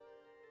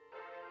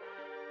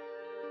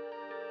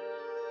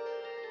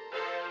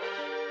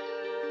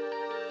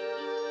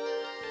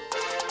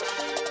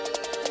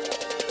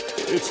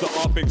It's the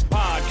Opix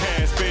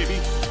Podcast, baby.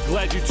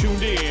 Glad you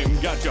tuned in.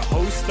 Got your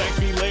host, Thank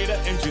Me Later,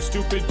 and Too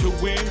Stupid to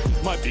Win.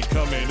 Might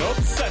become an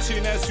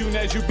obsession as soon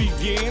as you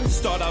begin.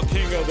 Start out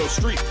king of the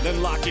street,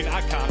 then lock in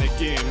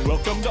iconic in.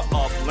 Welcome to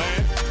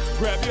Upland.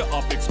 Grab your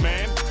Opix,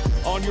 man.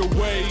 On your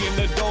way, and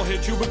the dough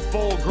hit you with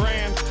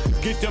 $4,000.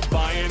 Get to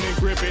buying and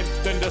gripping,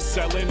 then to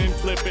selling and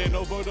flipping,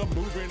 over to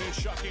moving and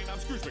shucking. I'm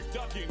Scrooge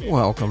McDuckin.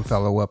 Welcome,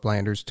 fellow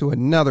Uplanders, to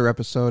another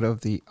episode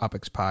of the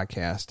Opix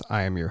Podcast.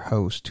 I am your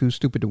host, Too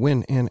Stupid to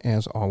Win, and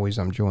as always,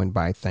 I'm joined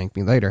by Thank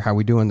Me Later. How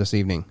we doing this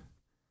evening?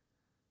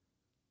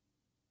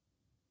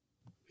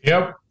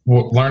 Yep,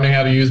 well, learning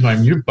how to use my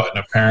mute button,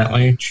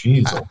 apparently.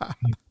 Jeez.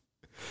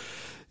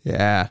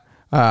 Yeah.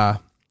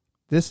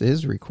 This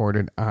is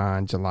recorded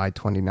on July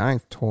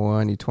 29th,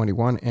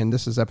 2021, and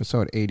this is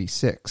episode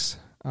 86.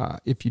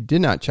 If you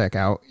did not check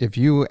out, if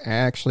you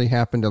actually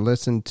happen to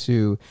listen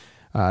to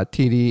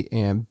TD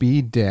and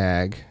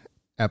BDAG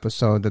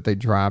episode that they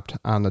dropped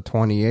on the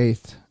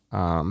 28th,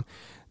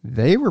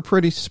 they were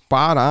pretty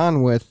spot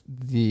on with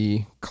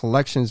the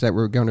collections that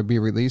were going to be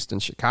released in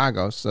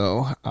Chicago.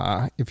 So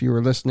if you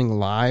were listening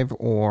live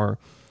or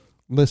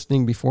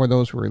listening before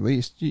those were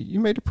released, you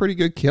made a pretty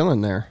good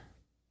killing there.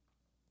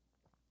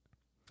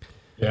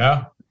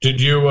 Yeah.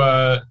 Did you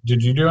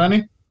do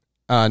any?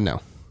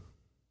 No.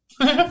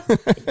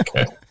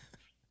 Okay.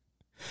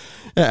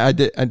 Yeah, I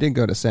did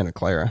go to Santa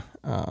Clara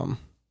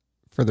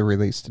for the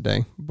release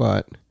today,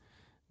 but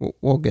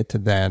we'll get to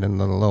that in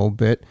a little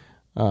bit.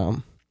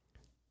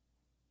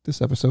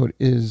 This episode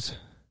is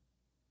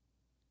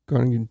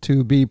going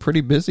to be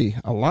pretty busy.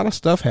 A lot of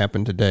stuff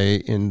happened today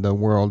in the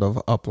world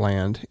of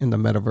Upland, in the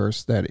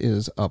metaverse that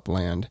is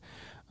Upland.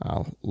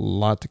 A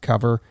lot to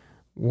cover.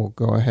 We'll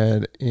go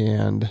ahead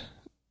and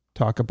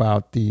talk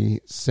about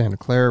the Santa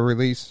Clara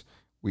release.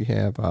 We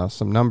have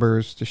some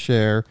numbers to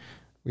share.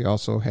 We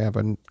also have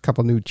a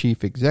couple new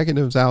chief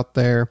executives out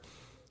there.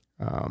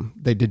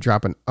 They did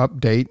drop an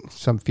update,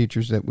 some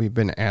features that we've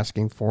been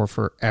asking for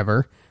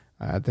forever.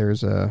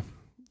 There's a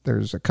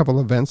couple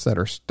events that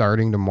are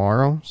starting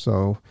tomorrow,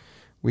 so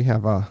we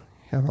have a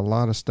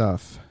lot of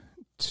stuff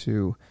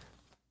to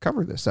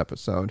cover this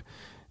episode.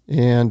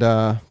 And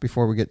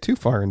before we get too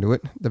far into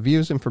it, the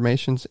views,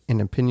 informations,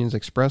 and opinions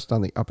expressed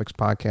on the Upix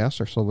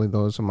Podcast are solely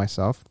those of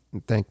myself,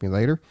 and Thank Me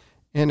Later,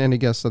 and any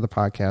guests of the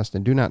podcast,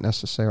 and do not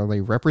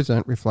necessarily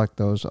reflect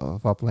those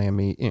of Upland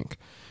Me, Inc.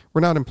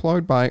 We're not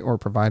employed by or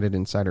provided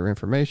insider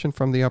information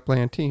from the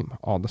Upland team.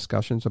 All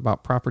discussions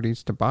about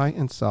properties to buy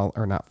and sell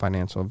are not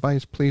financial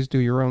advice. Please do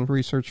your own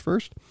research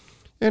first.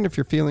 And if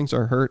your feelings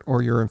are hurt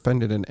or you're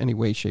offended in any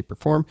way, shape, or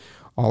form,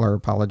 all our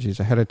apologies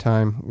ahead of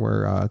time.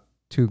 We're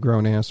two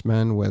grown-ass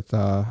men with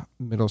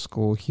middle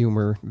school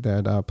humor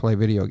that play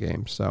video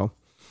games. So,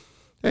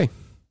 hey.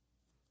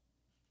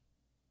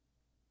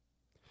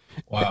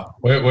 Wow.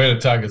 Way to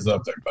talk us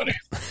up there, buddy.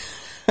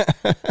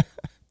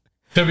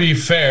 To be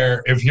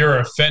fair, if you're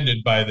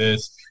offended by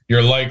this,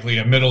 you're likely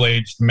a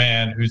middle-aged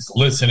man who's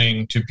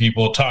listening to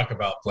people talk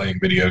about playing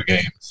video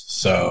games.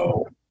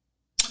 So,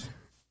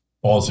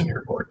 balls in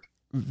your court.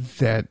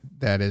 That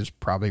is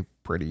probably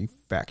pretty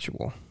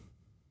factual.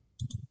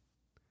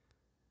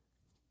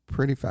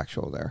 Pretty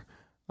factual there.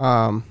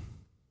 All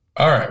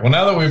right. Well,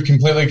 now that we've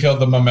completely killed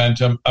the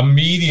momentum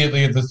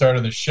immediately at the start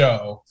of the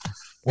show,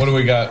 what do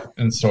we got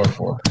in store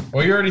for?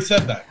 Well, you already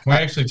said that. Can we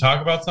actually talk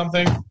about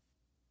something?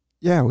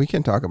 Yeah, we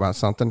can talk about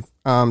something.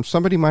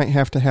 Somebody might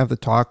have to have the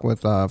talk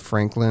with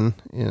Franklin,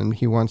 and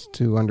he wants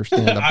to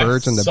understand the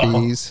birds and the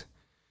bees.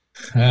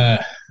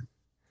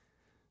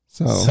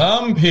 So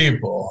some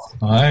people,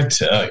 I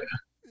tell you.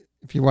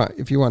 If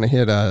you want to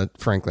hit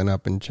Franklin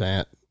up in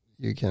chat,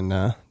 you can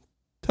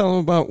tell him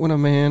about when a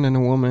man and a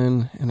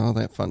woman and all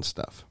that fun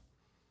stuff.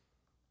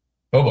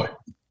 Oh boy.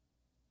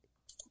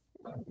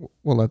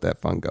 We'll let that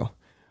fun go.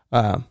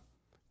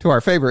 To our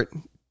favorite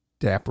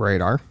DAP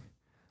radar.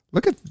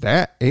 Look at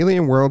that.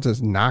 Alien Worlds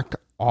has knocked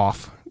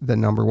off the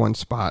number one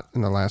spot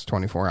in the last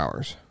 24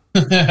 hours.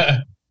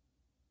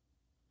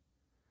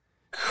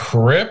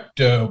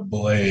 Crypto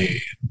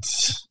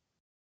Blades.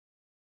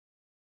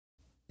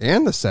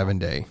 And the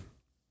 7-day.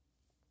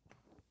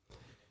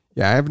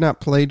 Yeah, I have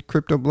not played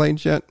Crypto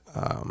Blades yet.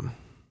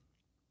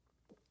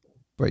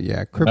 But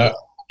yeah,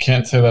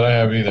 can't say that I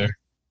have either.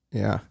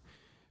 Yeah.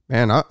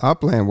 Man,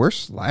 Upland, we're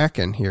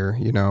slacking here.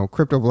 You know,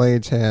 Crypto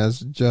Blades has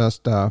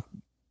just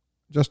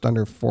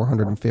under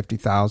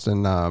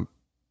 450,000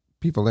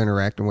 people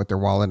interacting with their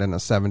wallet in a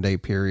 7-day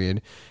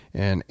period.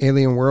 And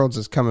Alien Worlds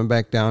is coming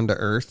back down to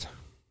earth.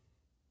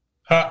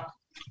 Ha!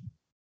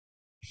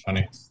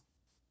 Funny.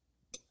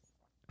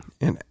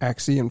 And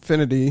Axie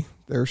Infinity,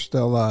 they're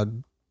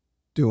still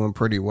doing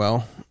pretty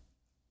well.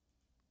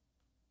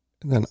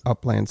 And then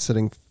Upland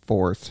sitting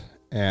fourth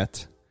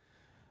at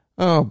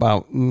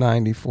about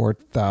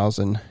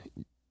 94,000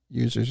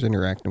 users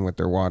interacting with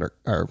their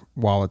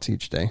wallets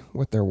each day,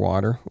 with their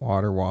water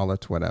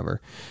wallets,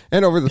 whatever.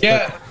 And over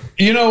the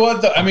you know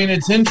what? I mean,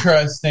 it's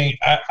interesting.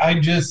 I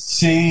just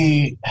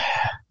see,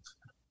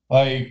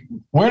 like,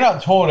 we're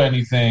not told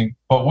anything,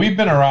 but we've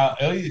been around.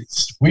 At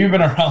least we've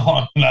been around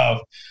long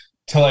enough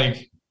to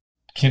like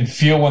can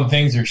feel when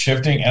things are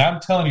shifting. And I'm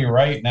telling you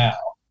right now,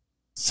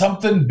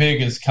 something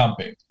big is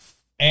coming.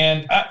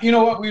 And you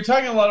know what? We were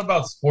talking a lot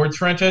about sports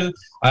franchises.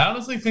 I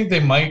honestly think they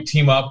might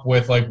team up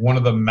with like one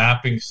of the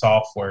mapping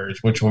softwares,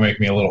 which will make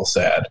me a little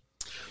sad.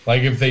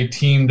 Like if they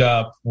teamed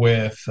up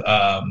with,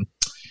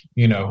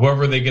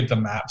 whoever they get the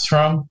maps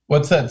from.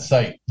 What's that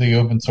site? The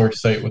open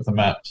source site with the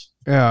maps.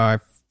 Yeah,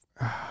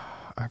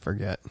 I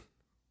forget.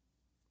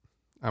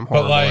 I'm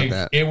horrible at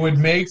that. It would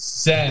make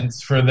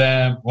sense for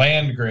them.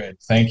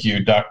 LandGrid. Thank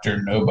you,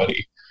 Dr.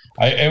 Nobody.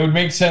 It would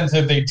make sense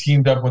if they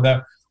teamed up with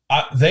them.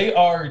 They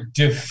are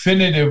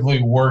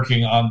definitively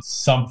working on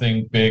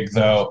something big,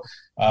 though.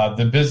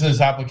 The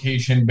business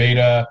application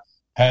beta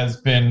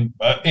has been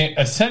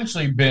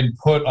essentially been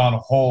put on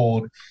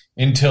hold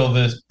until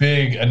this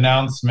big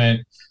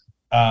announcement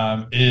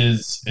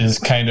is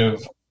kind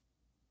of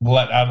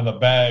let out of the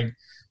bag.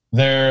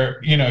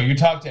 You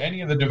talk to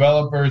any of the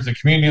developers, the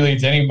community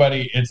leads,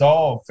 anybody, it's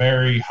all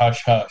very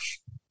hush-hush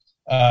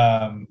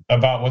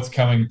about what's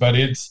coming. But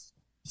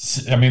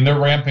they're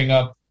ramping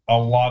up a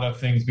lot of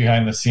things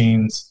behind the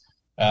scenes,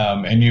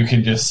 and you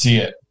can just see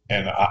it.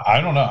 And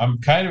I don't know. I'm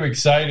kind of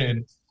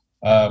excited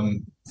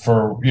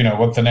for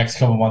what the next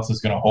couple months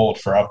is going to hold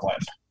for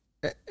Upland.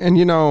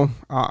 And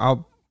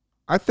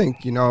I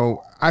think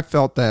I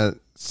felt that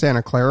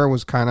Santa Clara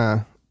was kind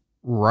of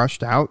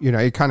rushed out.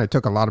 It kind of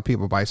took a lot of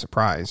people by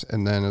surprise,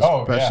 and then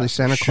especially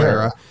Santa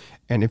Clara.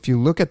 And if you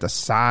look at the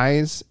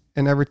size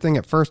and everything,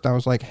 at first I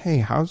was like, hey,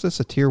 how's this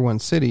a tier 1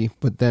 city?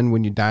 But then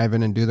when you dive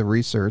in and do the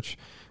research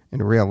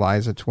and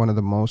realize it's one of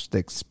the most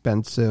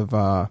expensive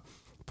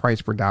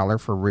price per dollar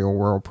for real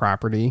world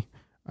property,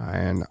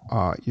 and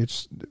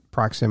its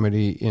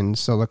proximity in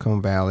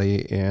Silicon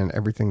Valley and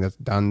everything that's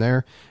done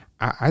there,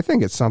 I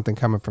think it's something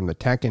coming from the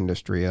tech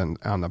industry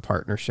on the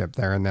partnership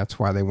there, and that's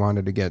why they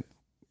wanted to get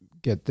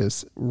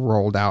this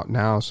rolled out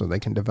now so they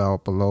can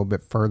develop a little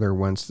bit further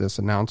once this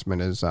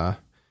announcement is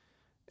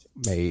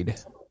made.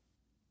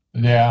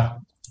 Yeah.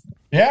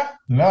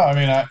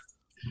 No,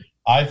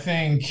 I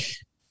think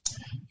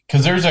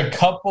because there's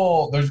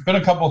been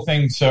a couple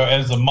things. So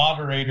as a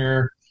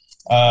moderator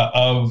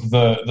of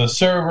the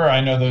server,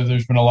 I know that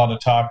there's been a lot of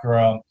talk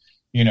around,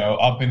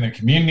 upping the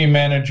community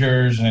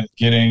managers and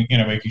getting,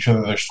 making sure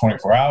that there's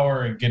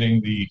 24-hour and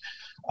getting the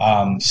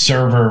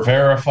server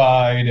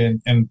verified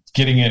and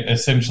getting it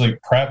essentially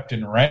prepped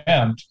and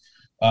ramped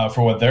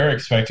for what they're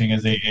expecting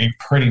is a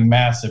pretty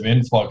massive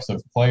influx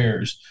of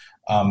players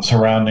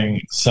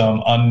surrounding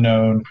some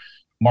unknown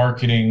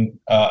marketing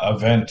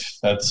event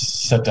that's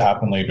set to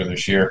happen later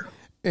this year.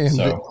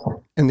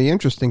 And the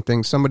interesting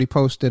thing, somebody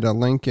posted a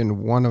link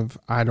in one of,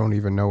 I don't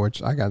even know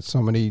which, I got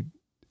so many.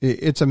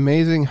 It's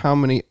amazing how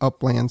many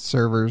Upland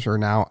servers are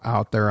now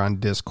out there on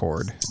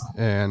Discord.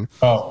 And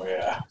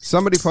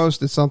somebody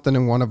posted something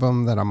in one of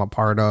them that I'm a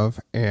part of,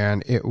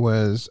 and it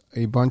was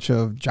a bunch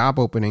of job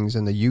openings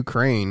in the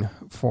Ukraine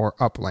for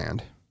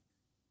Upland.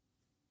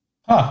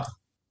 Huh.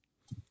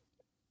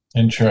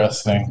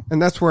 Interesting.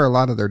 And that's where a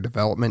lot of their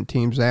development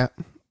team's at.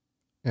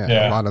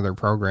 Yeah. A lot of their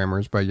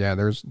programmers. But yeah,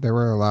 there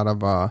were a lot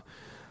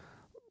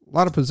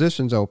of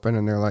positions open,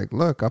 and they're like,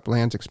 look,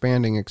 Upland's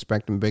expanding,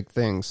 expecting big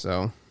things.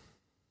 So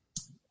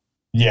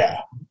yeah.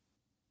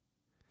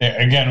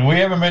 Again, we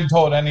haven't been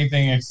told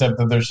anything except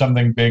that there's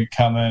something big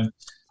coming.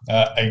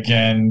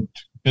 Again,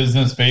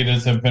 business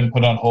betas have been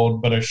put on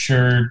hold, but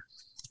assured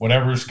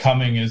whatever's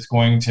coming is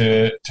going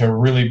to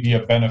really be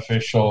a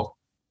beneficial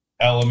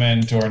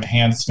element or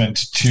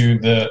enhancement to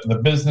the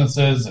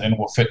businesses and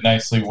will fit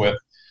nicely with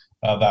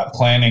that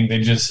planning.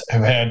 They just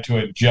have had to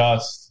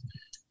adjust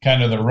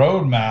kind of the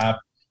roadmap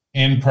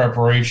in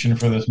preparation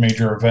for this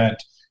major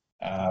event.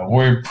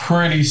 We're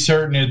pretty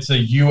certain it's a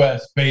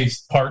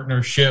U.S.-based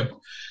partnership,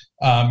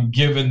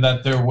 given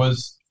that there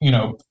was,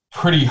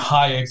 pretty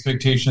high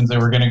expectations they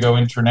were going to go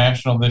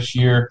international this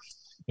year.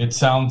 It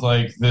sounds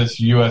like this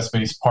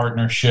U.S.-based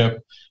partnership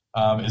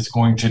is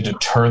going to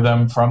deter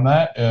them from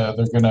that. They're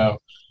going to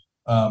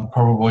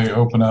probably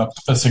open up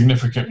a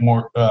significant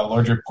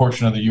larger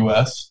portion of the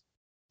U.S.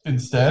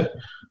 instead,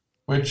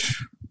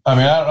 which, I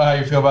don't know how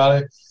you feel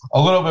about it.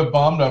 A little bit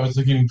bummed. I was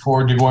looking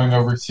forward to going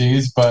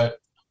overseas, but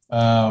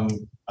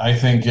I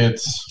think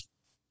it's,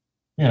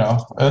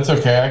 it's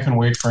okay. I can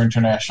wait for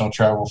international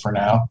travel for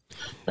now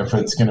if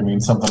it's going to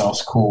mean something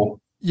else cool.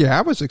 Yeah,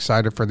 I was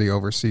excited for the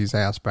overseas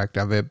aspect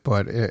of it,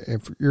 but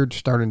if you're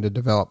starting to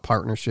develop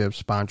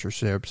partnerships,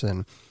 sponsorships,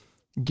 and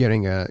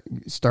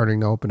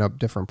starting to open up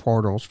different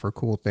portals for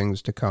cool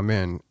things to come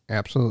in,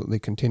 absolutely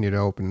continue to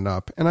open it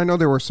up. And I know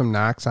there were some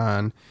knocks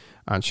on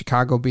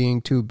Chicago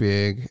being too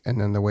big,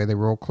 and then the way they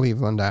roll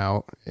Cleveland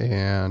out,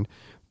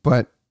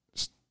 but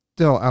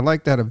still, I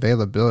like that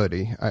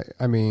availability.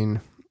 I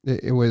mean,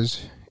 it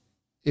was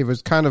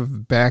kind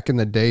of back in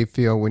the day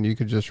feel when you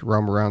could just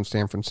roam around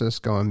San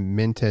Francisco and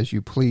mint as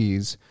you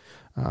please,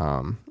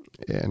 and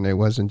it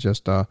wasn't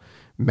just a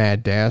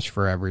mad dash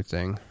for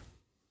everything.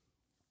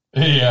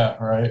 Yeah,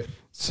 right.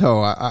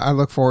 So I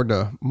look forward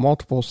to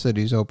multiple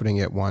cities opening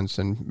at once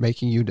and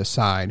making you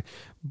decide.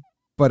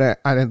 But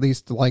I'd at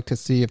least like to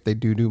see if they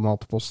do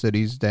multiple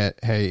cities that,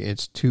 hey,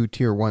 it's 2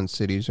 tier 1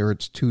 cities or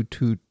it's two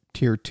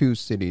tier 2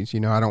 cities.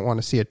 I don't want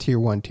to see a tier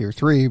 1, tier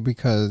 3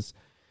 because,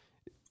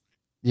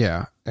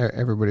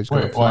 everybody's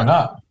going to flock. Why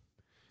not?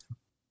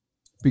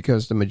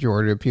 Because the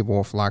majority of people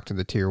will flock to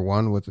the tier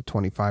 1 with the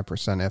 25%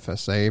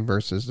 FSA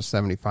versus the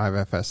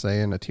 75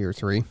 FSA and a tier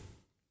 3.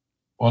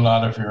 Well,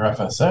 not if you're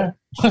FSA.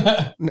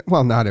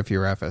 Well, not if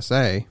you're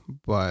FSA,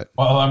 but...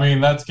 Well, I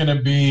mean, that's going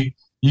to be...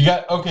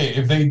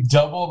 if they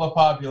double the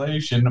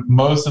population,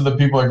 most of the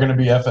people are going to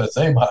be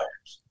FSA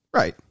buyers.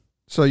 Right.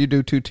 So you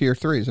do 2 tier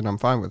 3s and I'm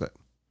fine with it.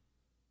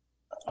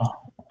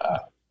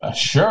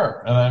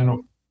 Sure. And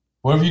then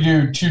what if you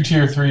do 2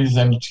 tier 3s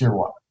and a tier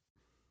 1?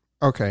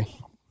 Okay.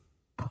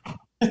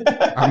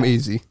 I'm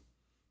easy.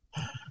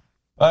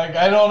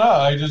 I don't know.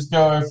 I just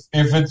go,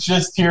 if it's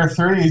just tier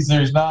 3s,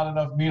 there's not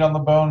enough meat on the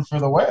bone for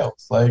the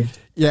whales.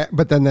 Yeah,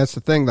 but then that's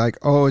the thing.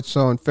 It's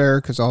so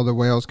unfair because all the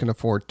whales can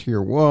afford tier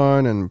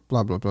 1 and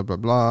blah, blah, blah, blah,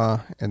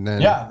 blah. And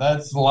then... Yeah,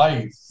 that's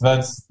life.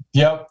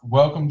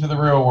 Welcome to the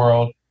real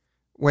world.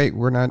 Wait,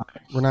 we're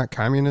not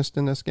communist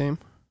in this game?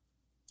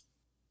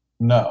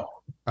 No.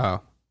 Oh.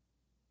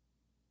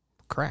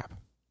 Crap.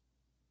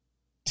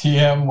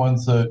 TM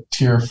wants a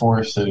tier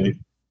 4 city.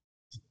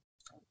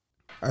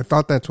 I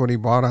thought that's what he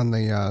bought on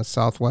the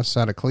southwest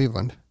side of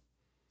Cleveland.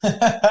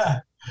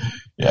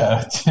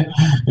 Yeah.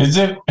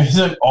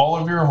 Isn't all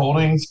of your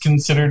holdings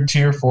considered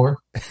tier 4?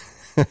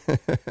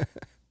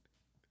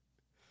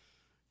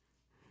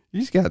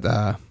 He's got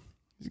a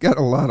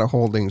lot of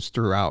holdings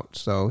throughout,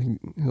 so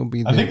he'll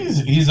be. I think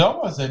he's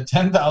almost at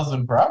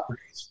 10,000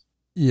 properties.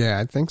 Yeah,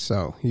 I think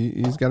so.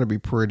 He's got to be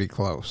pretty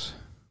close.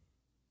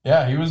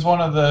 Yeah, he was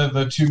one of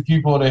the 2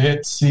 people to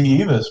hit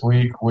CE this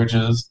week, which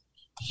is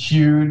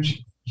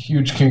huge.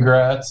 Huge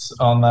congrats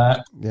on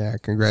that. Yeah,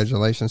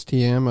 congratulations,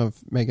 TM, of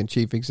making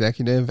chief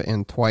executive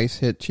and twice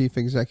hit chief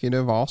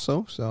executive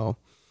also. So,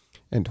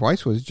 and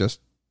twice was just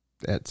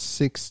at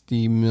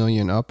 60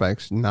 million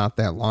UpX not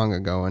that long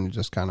ago, and it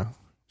just kind of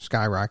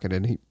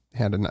skyrocketed.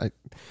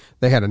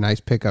 They had a nice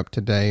pickup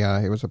today.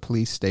 It was a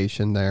police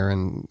station there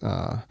in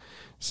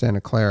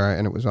Santa Clara,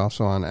 and it was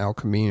also on El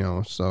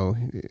Camino. So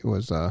it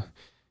was a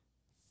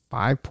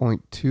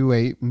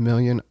 5.28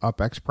 million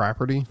UpX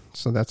property.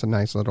 So that's a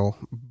nice little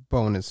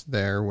bonus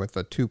there with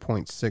a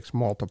 2.6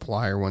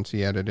 multiplier once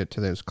he added it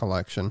to his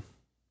collection.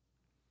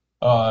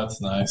 Oh, that's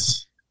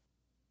nice.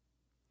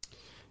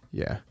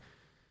 Yeah.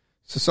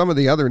 So some of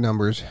the other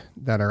numbers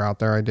that are out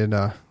there, I did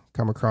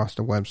come across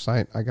the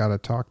website. I got to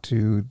talk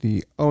to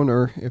the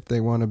owner if they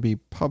want to be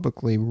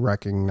publicly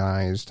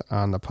recognized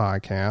on the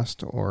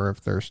podcast or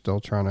if they're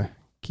still trying to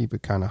keep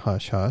it kind of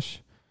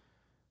hush-hush.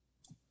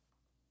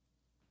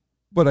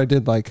 But I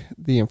did like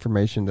the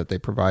information that they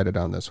provided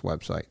on this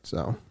website.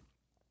 So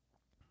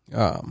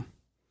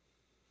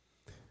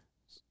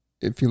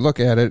if you look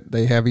at it,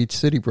 they have each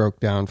city broke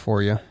down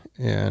for you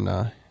and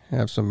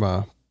have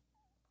some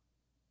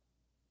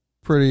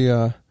pretty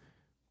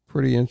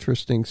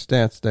interesting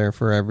stats there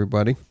for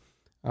everybody.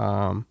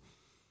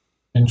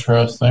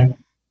 Interesting.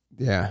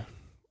 Yeah.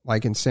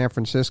 Like in San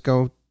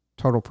Francisco,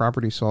 total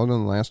property sold in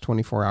the last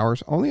 24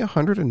 hours, only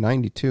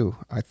 192.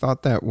 I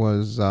thought that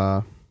was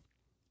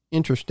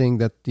interesting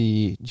that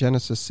the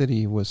Genesis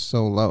City was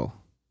so low.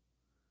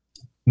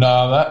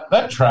 No,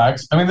 that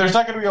tracks. I mean, there's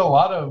not going to be a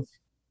lot of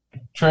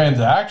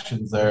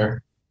transactions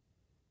there.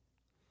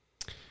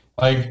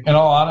 In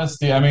all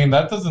honesty, I mean,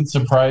 that doesn't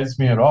surprise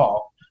me at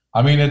all.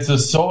 I mean, it's a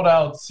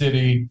sold-out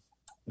city.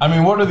 I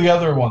mean, what are the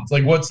other ones?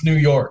 What's New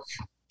York?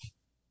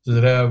 Does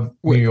it have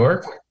New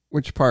York?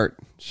 Which part?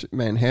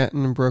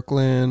 Manhattan,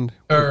 Brooklyn?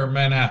 Or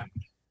Manhattan?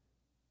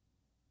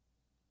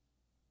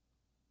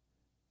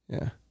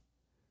 Yeah.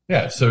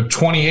 Yeah, so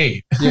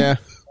 28. Yeah.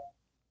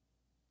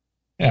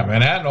 Yeah,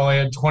 Manhattan only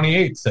had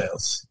 28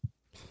 sales.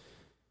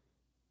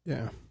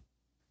 Yeah.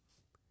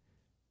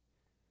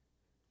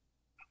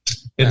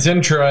 It's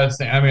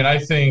interesting. I mean, I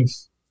think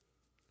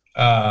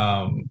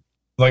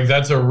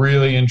that's a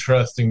really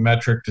interesting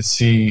metric to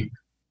see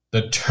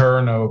the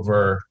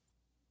turnover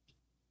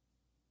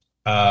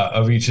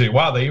of each city.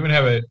 Wow, they even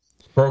have it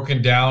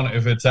broken down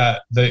if it's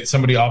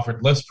somebody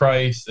offered list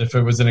price, if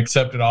it was an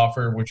accepted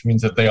offer, which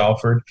means that they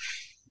offered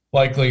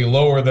likely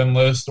lower than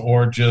list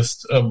or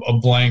just a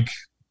blank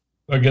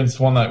against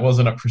one that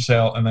wasn't up for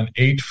sale, and then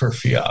 8 for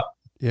fiat.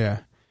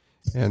 Yeah.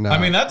 And I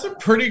mean, that's a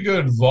pretty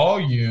good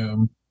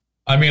volume.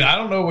 I mean, I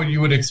don't know what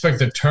you would expect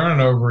the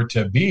turnover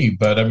to be,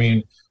 but I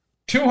mean,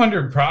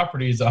 200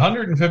 properties,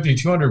 150,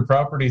 200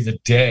 properties a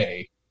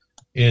day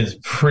is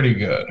pretty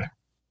good.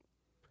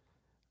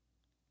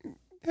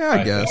 Yeah,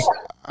 I guess.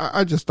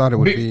 I just thought it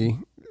would be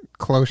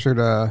closer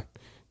to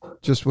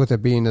just with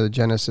it being the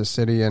Genesis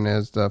City, and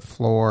as the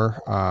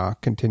floor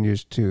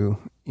continues to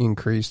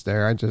increase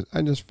there, I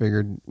just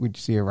figured we'd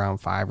see around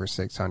 500 or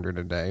 600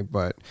 a day.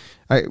 But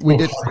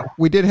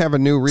we did have a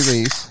new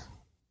release.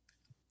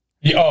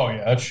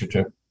 Yeah, that's true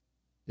too.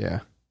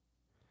 Yeah.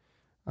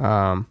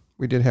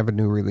 We did have a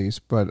new release,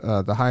 but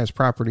the highest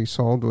property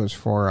sold was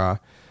for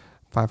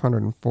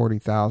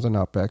 540,000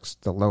 UpX.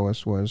 The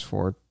lowest was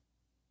for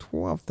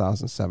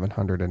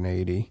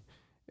 $12,780.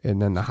 And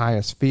then the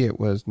highest Fiat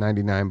was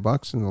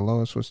 $99 and the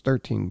lowest was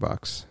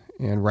 $13.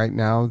 And right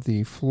now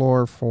the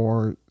floor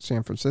for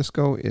San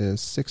Francisco is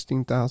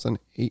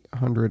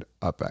 16,800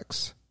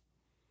 UPX.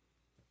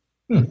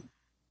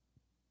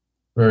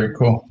 Very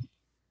cool.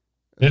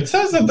 It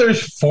says that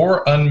there's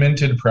 4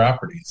 unminted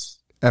properties.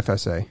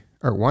 FSA,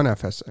 or 1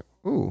 FSA.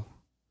 Ooh,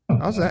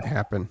 how's that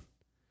happen?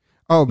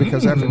 Oh,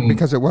 because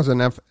because it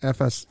wasn't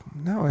FS.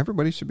 No,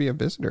 everybody should be a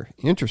visitor.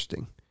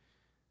 Interesting.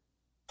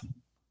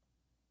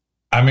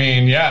 I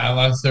mean, yeah,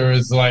 unless there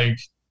was like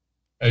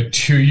a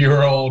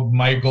 2-year-old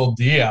Michael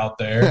D out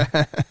there.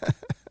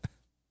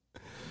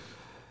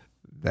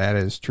 That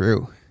is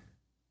true.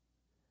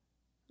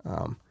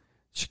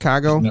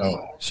 Chicago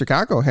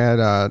had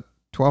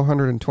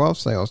 1,212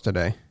 sales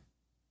today.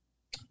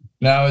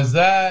 Now, is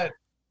that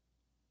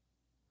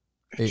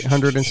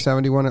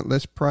 871 at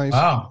list price?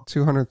 Wow.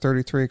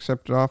 233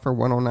 accepted offer,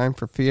 109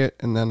 for Fiat,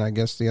 and then I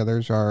guess the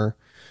others are,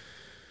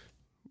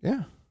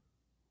 yeah.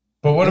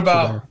 But what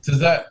about,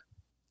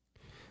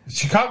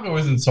 Chicago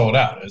isn't sold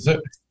out, is it?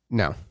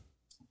 No.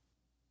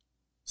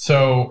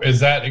 So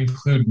does that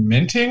include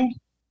minting?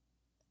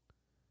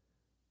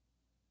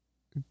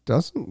 It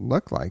doesn't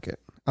look like it,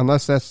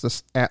 unless that's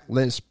the at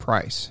list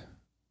price.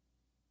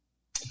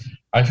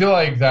 I feel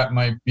like that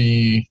might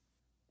be,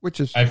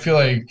 I feel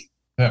like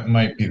that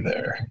might be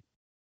there.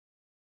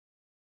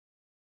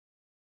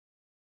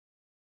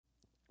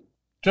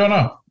 Don't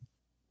know.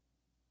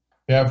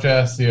 You have to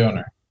ask the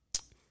owner.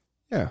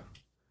 Yeah.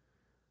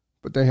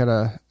 But they had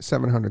a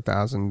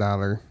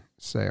 $700,000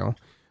 sale.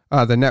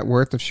 The net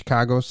worth of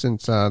Chicago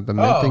since the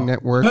minting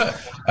net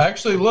worth.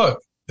 Actually,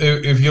 look.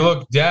 If you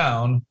look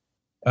down,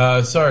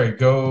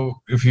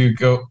 if you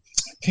go,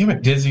 damn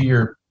it, Dizzy,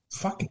 your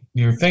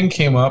thing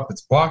came up.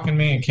 It's blocking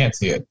me. I can't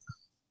see it.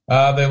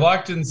 They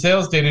locked in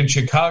sales data in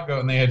Chicago,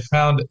 and they had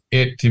found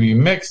it to be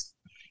mixed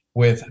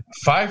with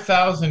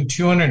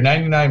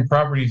 5,299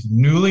 properties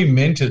newly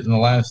minted in the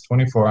last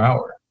 24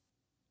 hours.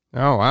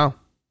 Oh, wow.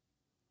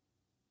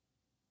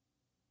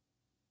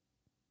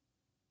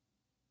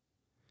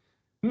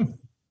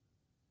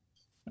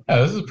 Yeah,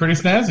 this is pretty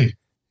snazzy.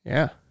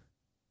 Yeah.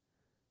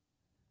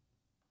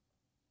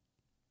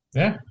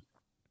 Yeah.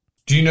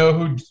 Do you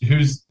know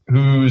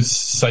whose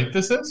site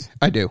this is?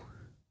 I do.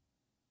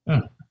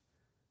 Oh.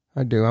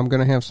 I do. I'm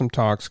going to have some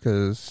talks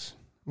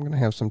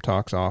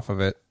off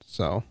of it.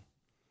 So.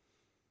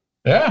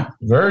 Yeah,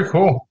 very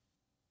cool.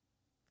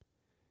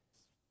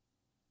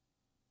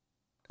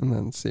 And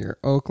then see here,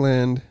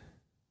 Oakland.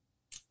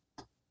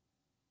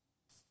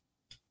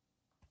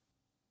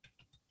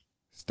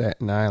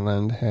 Staten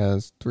Island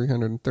has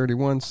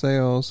 331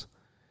 sales.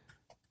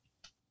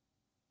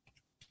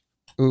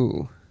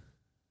 Ooh.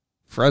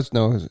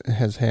 Fresno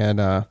has had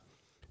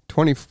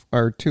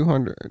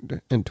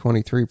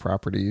 223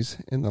 properties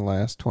in the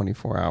last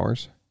 24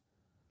 hours.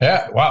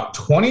 Yeah, wow,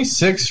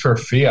 26 for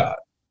Fiat.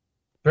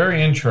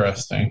 Very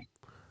interesting.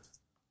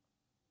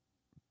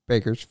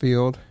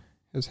 Bakersfield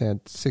has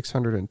had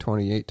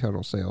 628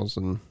 total sales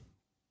in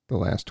the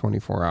last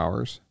 24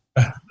 hours.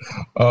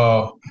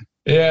 Oh,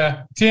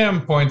 yeah.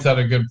 Tim points out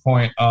a good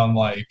point on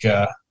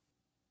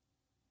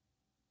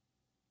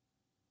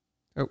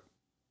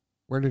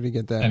where did he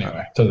get that?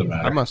 Anyway, doesn't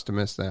matter. I must have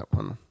missed that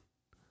one.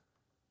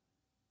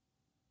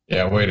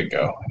 Yeah, way to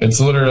go.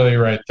 It's literally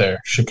right there.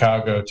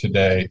 Chicago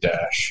Today -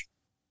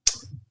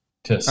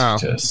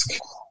 tisk.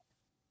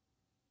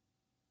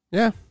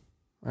 Yeah.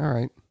 All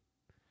right.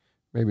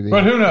 Maybe.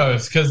 But who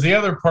knows? Because the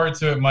other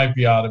parts of it might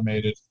be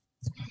automated.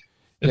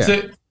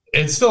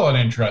 It's still an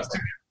interesting.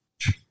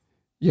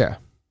 Yeah.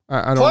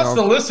 I don't Plus,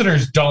 know. the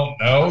listeners don't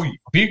know.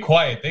 Be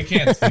quiet. They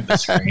can't see the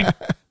screen.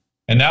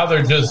 And now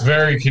they're just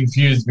very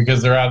confused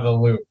because they're out of the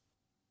loop.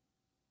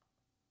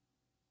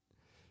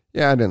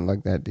 Yeah, I didn't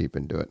look that deep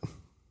into it.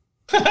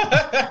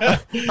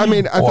 I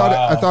mean, I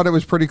thought it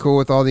was pretty cool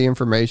with all the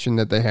information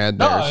that they had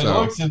there.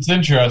 No, it's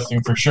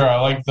interesting for sure.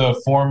 I like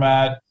the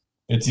format.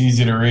 It's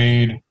easy to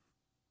read.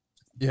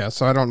 Yeah,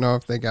 so I don't know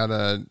if they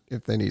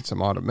need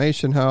some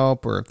automation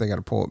help or if they got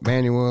to pull it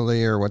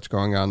manually or what's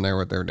going on there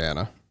with their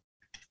data.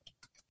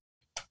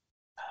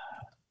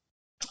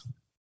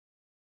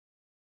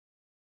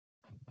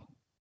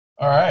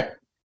 All right.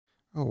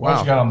 Oh, wow. What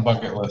you got on the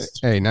bucket list?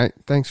 Hey,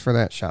 thanks for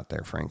that shot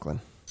there, Franklin.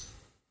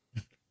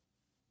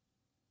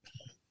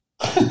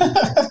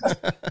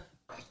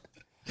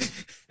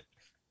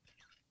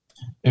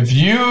 If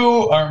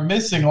you are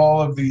missing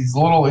all of these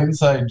little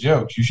inside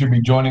jokes, you should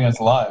be joining us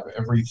live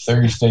every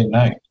Thursday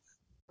night,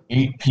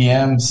 8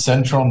 p.m.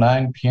 Central,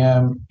 9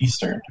 p.m.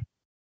 Eastern.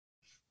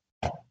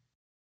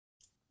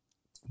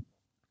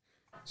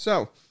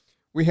 So,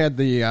 we had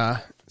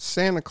the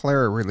Santa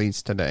Clara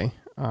release today.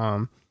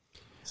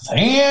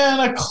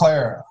 Santa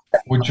Clara,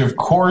 which of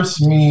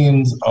course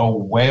means a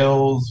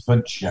whale's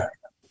vagina.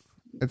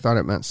 I thought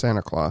it meant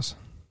Santa Claus.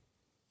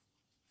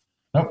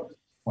 Nope,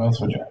 whale's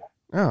vagina.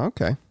 Oh,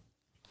 okay.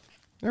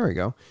 There we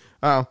go.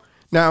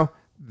 Now,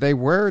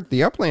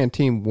 the Upland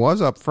team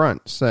was up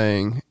front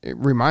saying,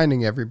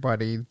 reminding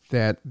everybody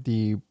that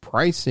the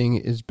pricing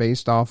is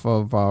based off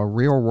of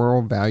real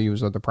world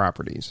values of the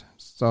properties.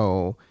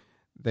 So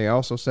they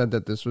also said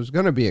that this was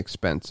going to be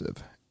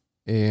expensive.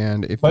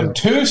 But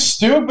too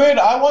stupid.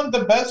 I want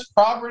the best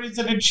properties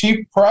at a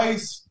cheap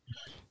price.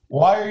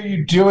 Why are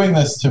you doing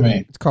this to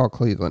me? It's called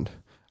Cleveland.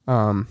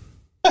 I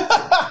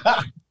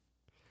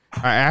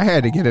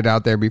had to get it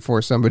out there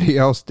before somebody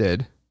else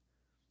did.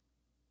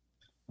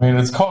 I mean,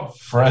 it's called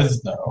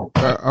Fresno.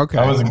 Okay.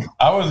 I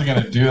wasn't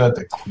going to do that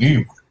to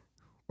Cleveland.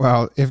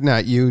 Well, if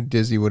not you,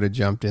 Dizzy would have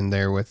jumped in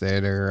there with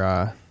it,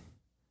 or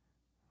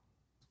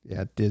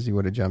Dizzy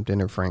would have jumped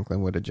in, or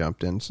Franklin would have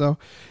jumped in. So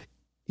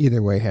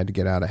either way, had to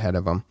get out ahead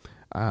of them.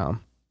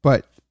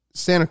 But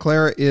Santa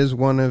Clara is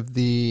one of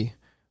the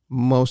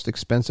most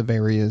expensive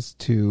areas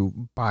to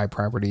buy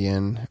property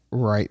in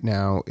right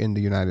now in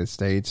the United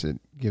States. It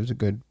gives a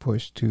good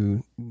push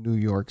to New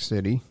York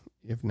City,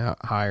 if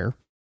not higher.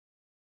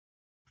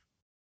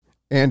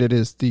 And it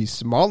is the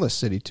smallest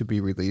city to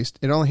be released.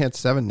 It only had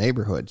 7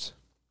 neighborhoods.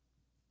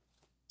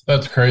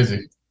 That's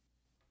crazy.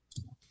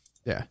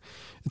 Yeah.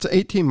 It's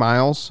 18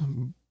 miles,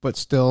 but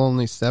still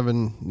only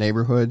 7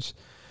 neighborhoods.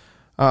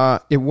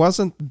 It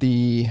wasn't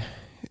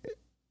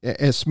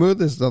as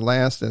smooth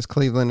as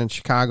Cleveland and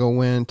Chicago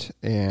went,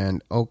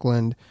 and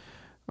Oakland.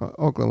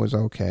 Oakland was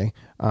okay.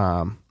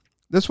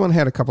 This one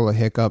had a couple of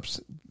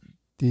hiccups.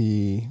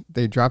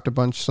 They dropped a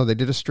bunch, so they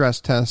did a stress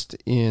test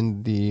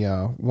in the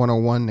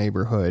 101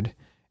 neighborhood.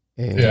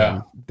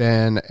 And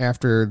then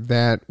after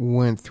that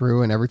went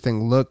through and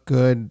everything looked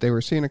good, they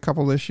were seeing a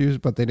couple issues,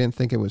 but they didn't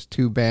think it was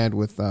too bad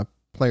with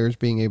players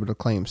being able to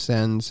claim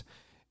sends.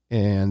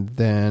 And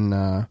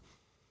then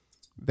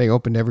they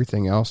opened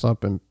everything else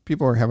up, and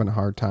people were having a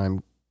hard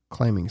time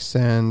claiming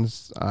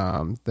sends.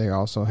 They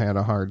also had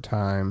a hard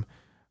time.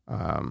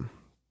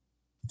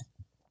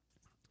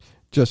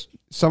 Just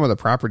some of the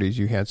properties,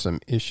 you had some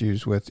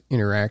issues with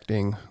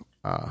interacting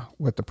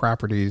with the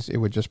properties. It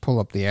would just pull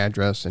up the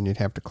address, and you'd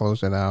have to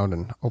close it out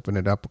and open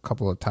it up a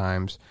couple of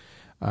times.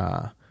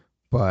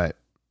 But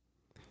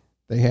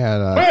they had...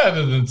 that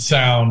doesn't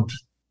sound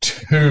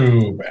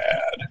too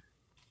bad.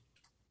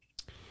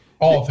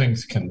 All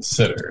things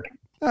considered.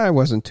 It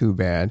wasn't too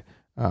bad.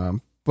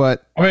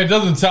 But I mean, it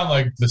doesn't sound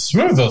like the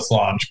smoothest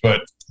launch,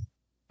 but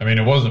I mean,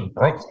 it wasn't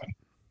Brooklyn.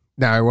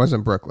 No, it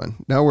wasn't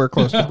Brooklyn. Nowhere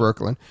close to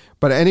Brooklyn.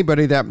 But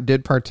anybody that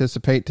did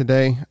participate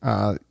today,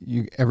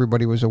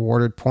 everybody was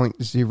awarded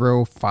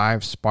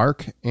 0.05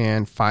 spark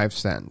and 5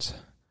 cents.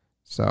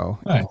 So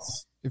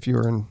nice. If you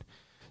were in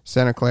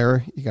Santa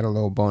Clara, you got a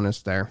little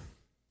bonus there.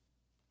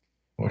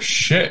 Well,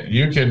 shit,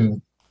 you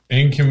can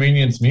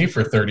inconvenience me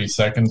for 30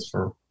 seconds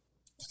for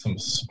some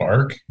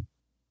spark.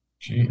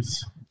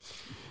 Jeez.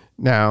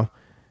 Now,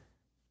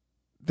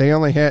 they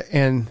only had,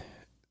 and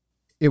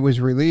it was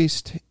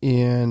released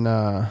in,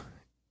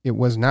 it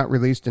was not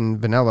released in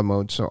vanilla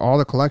mode, so all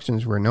the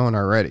collections were known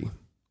already.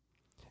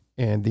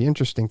 And the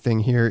interesting thing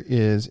here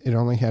is it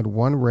only had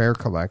 1 rare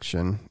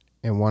collection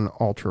and 1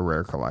 ultra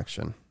rare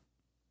collection.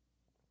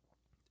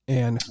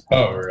 And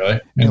oh, really?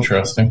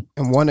 Interesting.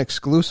 And 1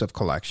 exclusive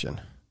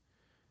collection.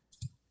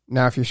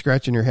 Now, if you're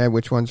scratching your head,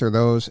 which ones are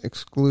those?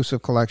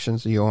 Exclusive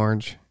collections, the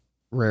orange,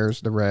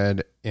 rares, the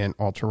red, and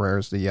ultra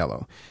rares, the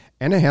yellow.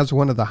 And it has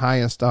one of the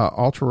highest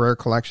ultra rare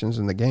collections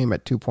in the game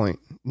at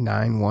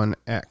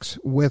 2.91x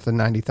with a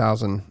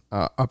 90,000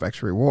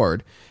 UpX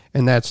reward.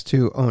 And that's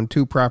to own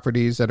 2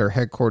 properties that are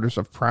headquarters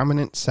of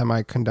prominent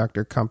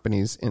semiconductor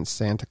companies in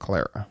Santa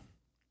Clara.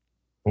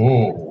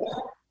 Oh.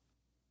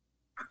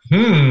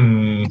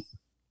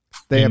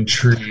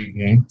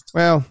 Intriguing.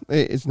 Well,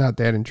 it's not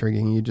that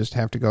intriguing. You just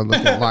have to go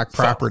look at locked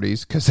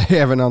properties because they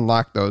haven't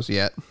unlocked those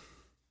yet.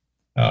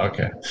 Oh,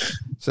 okay.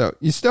 So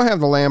you still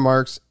have the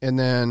landmarks,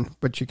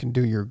 but you can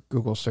do your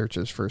Google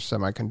searches for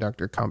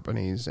semiconductor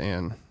companies,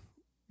 and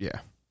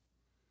yeah.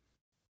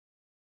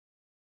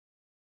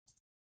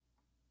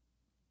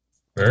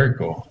 Very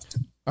cool.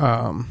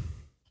 So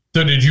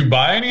did you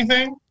buy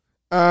anything?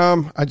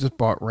 I just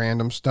bought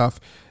random stuff.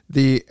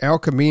 The El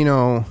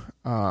Camino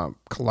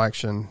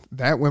collection,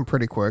 that went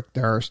pretty quick.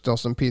 There are still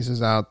some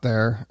pieces out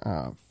there,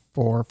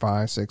 4,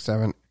 5, 6,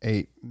 7,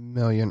 8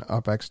 million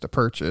UpX to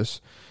purchase.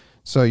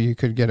 So you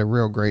could get a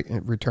real great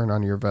return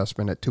on your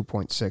investment at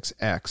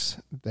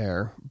 2.6x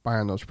there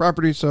buying those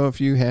properties. So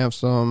if you have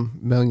some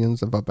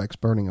millions of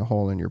UpX burning a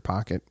hole in your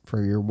pocket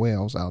for your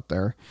whales out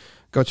there,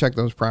 go check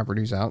those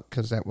properties out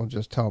because that will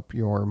just help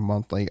your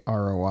monthly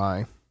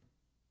ROI.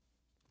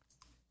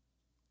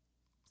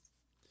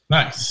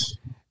 Nice.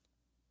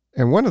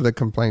 And one of the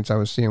complaints I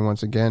was seeing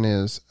once again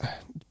is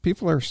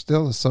people are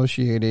still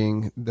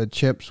associating the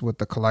chips with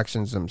the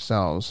collections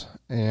themselves.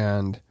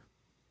 And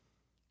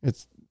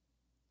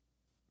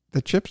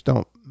the chips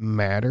don't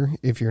matter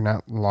if you're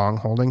not long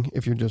holding.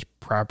 If you're just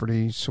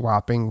property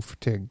swapping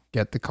to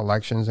get the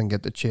collections and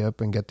get the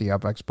chip and get the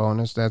UpX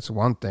bonus, that's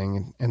one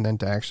thing. And then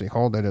to actually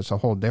hold it is a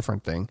whole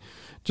different thing.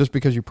 Just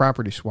because you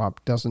property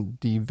swap doesn't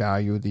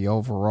devalue the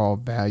overall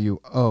value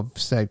of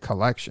said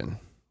collection.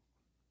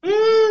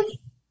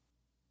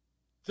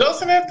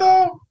 Doesn't it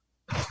though?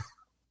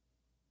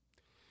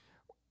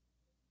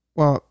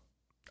 Well,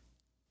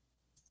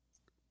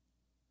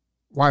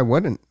 why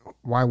would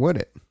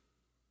it?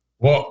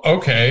 Well,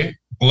 okay.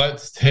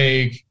 Let's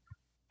take,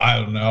 I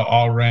don't know,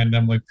 I'll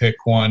randomly pick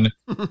one.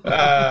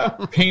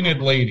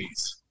 Painted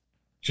Ladies.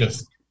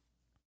 Just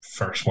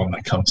first one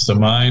that comes to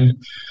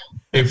mind.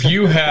 If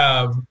you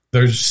have,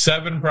 there's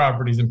 7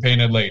 properties in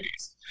Painted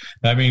Ladies.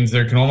 That means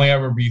there can only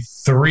ever be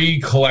 3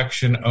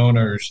 collection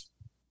owners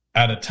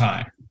at a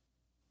time.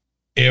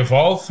 If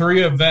all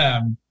 3 of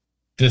them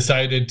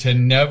decided to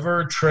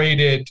never trade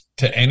it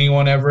to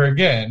anyone ever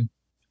again,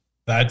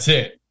 that's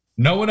it.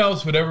 No one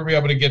else would ever be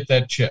able to get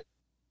that chip.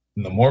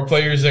 And the more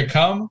players that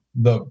come,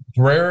 the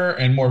rarer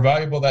and more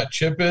valuable that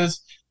chip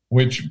is,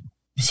 which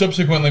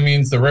subsequently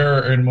means the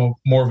rarer and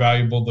more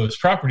valuable those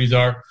properties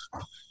are.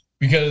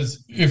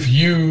 Because if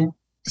you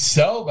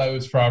sell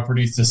those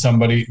properties to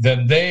somebody,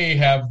 then they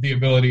have the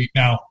ability.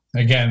 Now,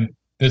 again,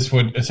 this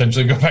would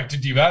essentially go back to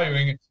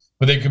devaluing it,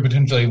 but they could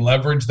potentially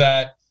leverage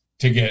that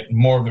to get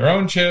more of their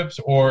own chips,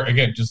 or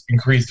again, just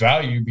increase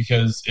value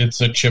because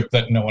it's a chip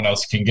that no one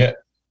else can get.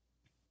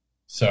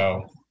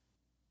 So,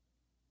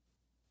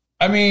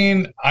 I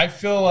mean, I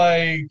feel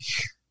like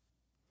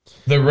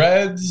the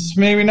reds,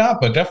 maybe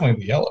not, but definitely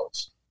the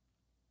yellows.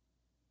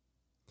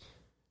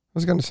 I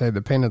was going to say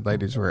the Painted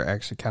Ladies were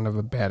actually kind of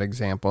a bad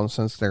example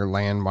since they're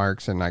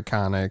landmarks and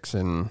iconics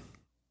and...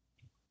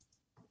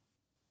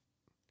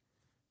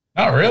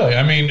 Not really.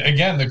 I mean,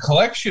 again, the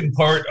collection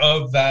part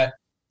of that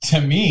to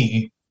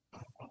me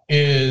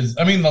is,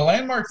 I mean, the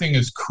landmark thing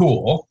is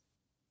cool,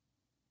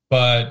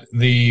 but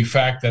the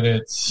fact that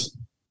it's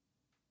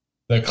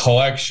the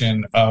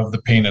collection of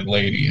the Painted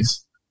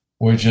Ladies,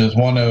 which is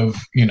one of,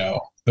 you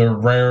know, the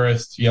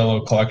rarest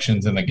yellow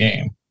collections in the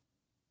game.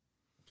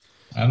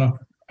 I don't know.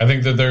 I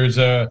think that there's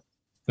a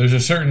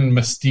certain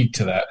mystique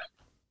to that.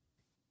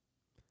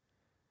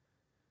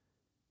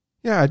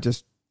 Yeah, I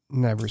just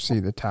never see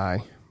the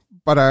tie.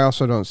 But I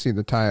also don't see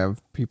the tie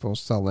of people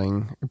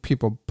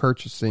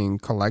purchasing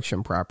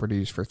collection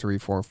properties for 3,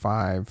 4,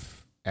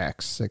 5,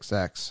 X,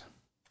 6X.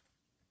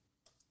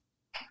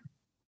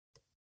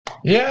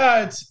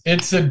 Yeah,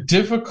 it's a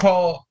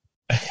difficult.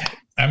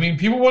 I mean,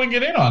 people want to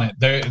get in on it.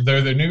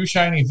 They're the new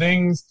shiny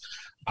things.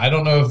 I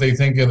don't know if they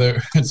think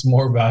it's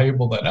more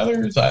valuable than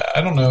others. I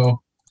don't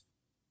know.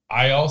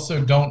 I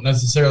also don't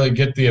necessarily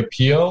get the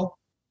appeal,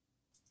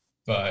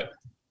 but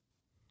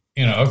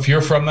you know, if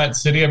you're from that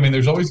city, I mean,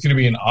 there's always going to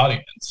be an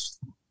audience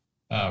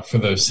for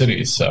those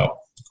cities. So,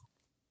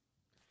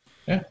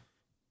 yeah.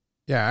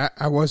 Yeah,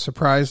 I was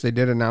surprised they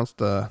did announce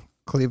the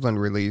Cleveland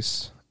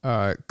release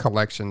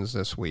collections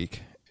this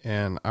week.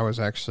 And I was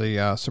actually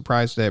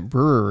surprised that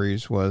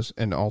Breweries was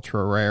an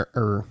ultra rare.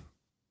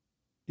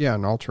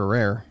 An ultra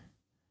rare.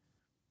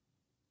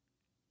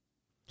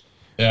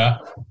 Yeah.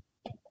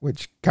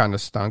 Which kind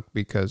of stunk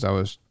because I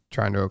was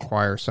trying to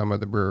acquire some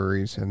of the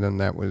breweries, and then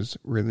that was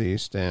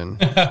released and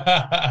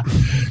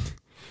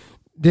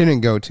didn't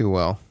go too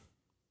well.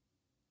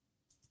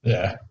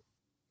 Yeah.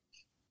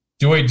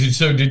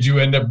 Did you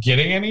end up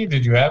getting any?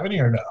 Did you have any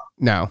or no?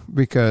 No,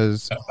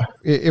 because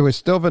it was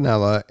still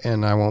vanilla,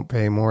 and I won't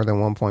pay more than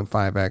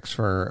 1.5x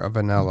for a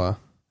vanilla,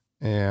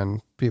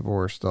 and people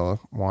were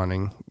still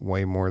wanting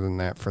way more than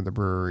that for the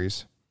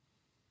breweries.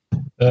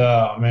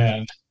 Oh,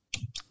 man.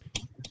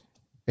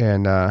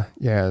 And,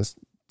 as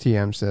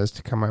TM says,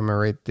 to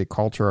commemorate the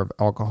culture of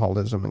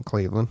alcoholism in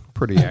Cleveland.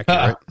 Pretty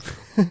accurate.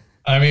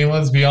 I mean,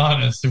 let's be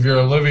honest. If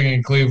you're living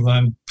in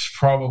Cleveland,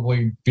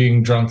 probably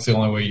being drunk's the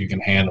only way you can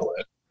handle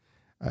it.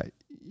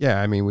 Yeah,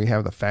 I mean, we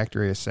have the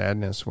Factory of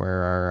Sadness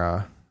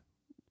where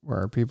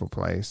our people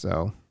play,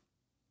 so.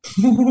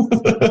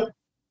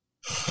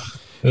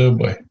 Oh,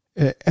 boy.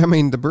 I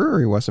mean, the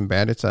brewery wasn't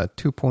bad. It's a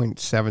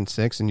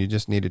 2.76, and you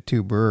just needed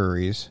 2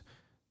 breweries.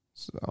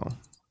 So.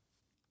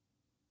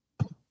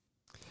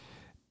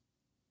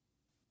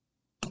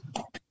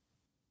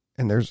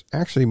 And there's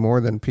actually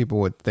more than people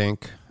would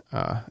think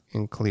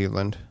in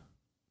Cleveland.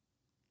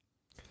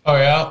 Oh,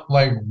 yeah?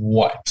 Like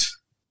what?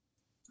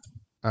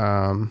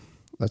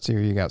 Let's see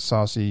here. You got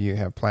Saucy, you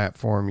have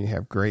Platform, you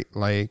have Great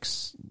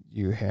Lakes,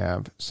 you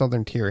have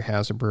Southern Tier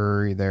has a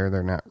brewery there.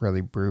 They're not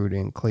really brewed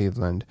in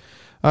Cleveland.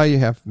 You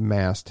have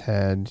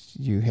Masthead.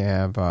 You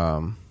have,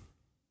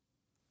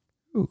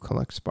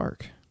 Collect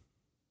Spark.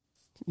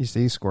 You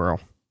see Squirrel.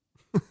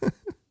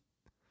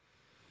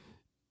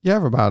 You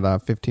have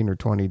about 15 or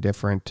 20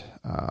 different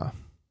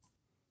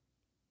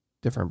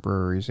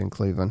breweries in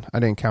Cleveland. I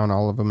didn't count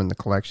all of them in the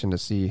collection to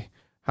see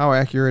how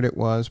accurate it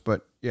was,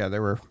 but yeah,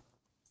 there were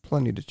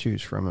plenty to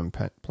choose from and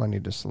plenty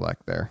to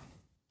select there.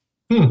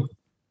 And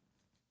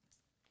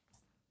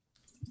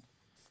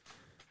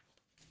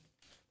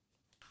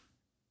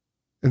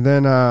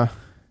then the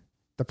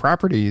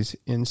properties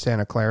in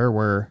Santa Clara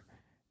were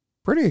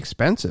pretty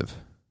expensive.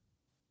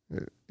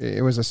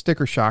 It was a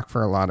sticker shock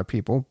for a lot of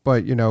people,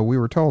 but, you know, we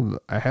were told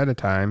ahead of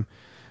time.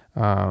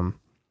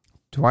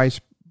 Twice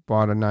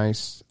bought a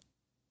nice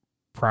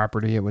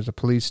property. It was a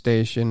police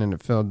station, and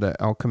it filled the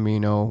El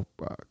Camino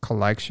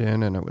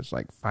collection, and it was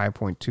like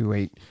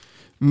 $5.28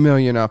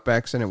 million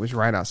UpX, and it was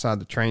right outside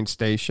the train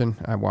station.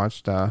 I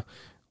watched the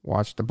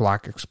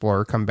Black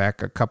Explorer come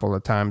back a couple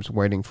of times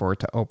waiting for it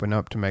to open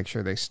up to make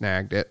sure they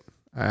snagged it.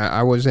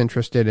 I was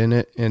interested in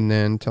it, and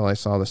then until I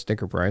saw the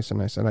sticker price,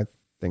 and I said, I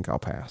think I'll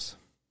pass.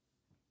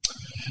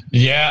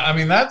 Yeah, I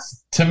mean,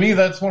 to me,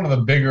 that's one of the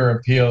bigger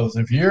appeals.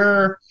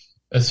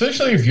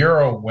 Especially if you're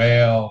a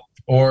whale,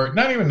 or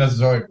not even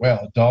necessarily a whale,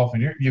 a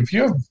dolphin, if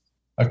you have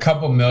a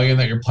couple million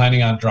that you're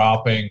planning on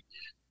dropping,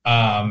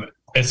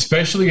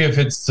 especially if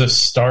it's to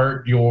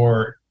start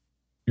your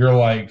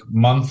like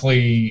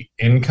monthly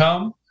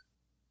income,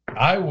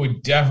 I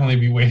would definitely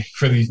be waiting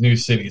for these new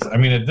cities. I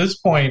mean, at this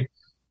point,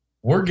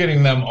 we're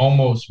getting them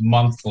almost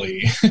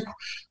monthly.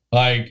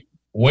 Like,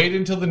 wait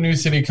until the new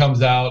city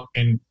comes out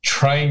and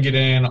try and get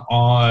in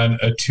on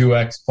a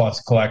 2X plus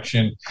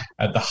collection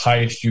at the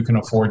highest you can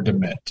afford to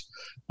mint.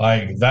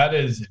 Like, that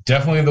is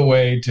definitely the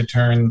way to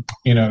turn,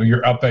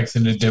 your UpX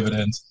into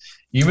dividends.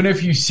 Even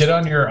if you sit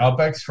on your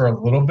UpX for a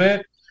little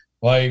bit,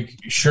 like,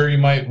 sure, you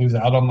might lose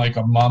out on like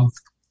a month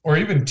or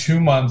even 2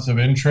 months of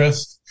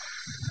interest,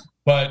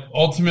 but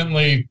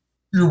ultimately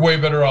you're way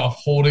better off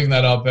holding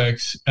that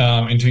UpX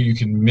until you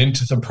can mint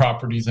the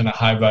properties in a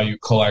high-value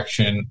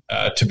collection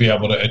to be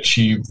able to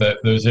achieve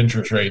those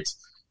interest rates.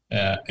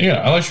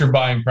 Unless you're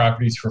buying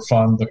properties for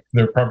fun,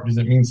 they're properties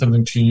that mean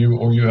something to you,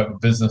 or you have a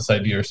business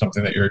idea or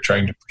something that you're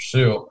trying to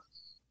pursue.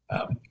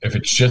 If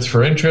it's just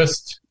for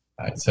interest,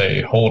 I'd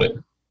say hold it.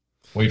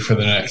 Wait for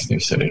the next new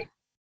city.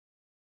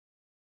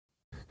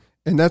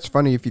 And that's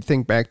funny if you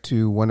think back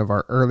to one of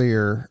our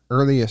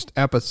earliest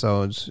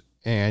episodes,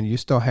 and you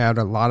still had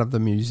a lot of the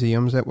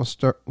museums that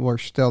were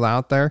still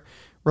out there.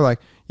 We're like,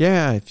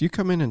 yeah, if you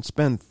come in and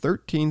spend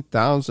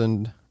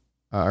 13,000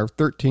 or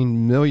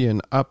 13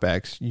 million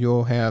UpX,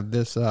 you'll have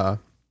this. What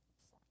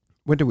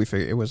did we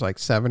figure? It was like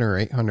 700,000 or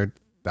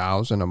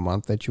 800,000 a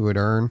month that you would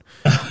earn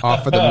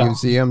off of the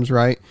museums,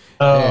 right?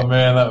 Oh,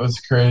 man, that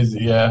was crazy.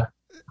 Yeah.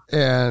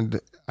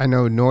 And I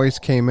know Noise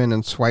came in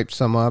and swiped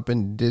some up,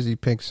 and Dizzy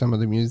picked some of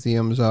the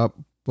museums up,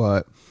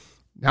 but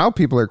now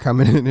people are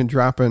coming in and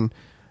dropping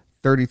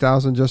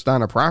 30,000 just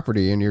on a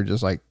property, and you're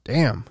just like,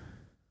 damn.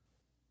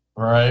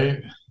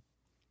 Right.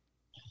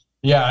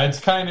 Yeah, it's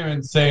kind of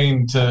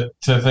insane to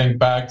think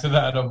back to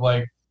that of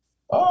like,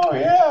 oh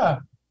yeah,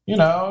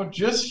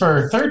 just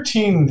for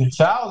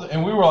 13,000,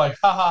 and we were like,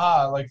 ha ha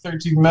ha, like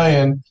 13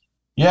 million.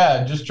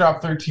 Yeah, just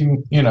drop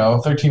 13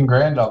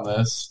 grand on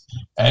this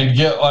and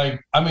get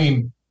like, I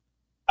mean,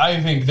 I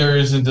think there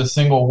isn't a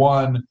single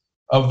one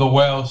of the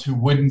whales who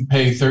wouldn't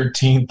pay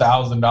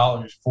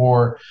 $13,000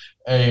 for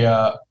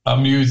a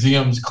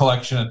museum's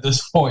collection at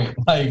this point.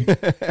 Like,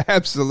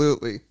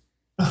 absolutely.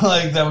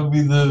 Like, that would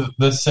be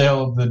the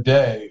sale of the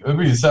day. It would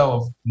be the sale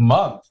of the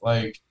month.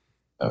 Like,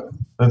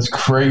 that's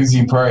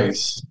crazy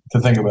price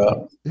to think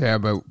about. Yeah,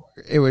 but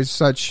it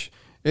was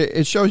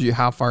it shows you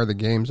how far the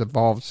game's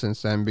evolved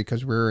since then,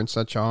 because we were in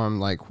such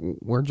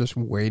we're just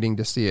waiting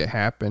to see it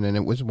happen, and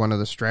it was one of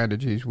the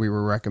strategies we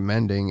were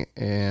recommending,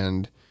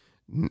 and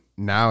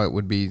now it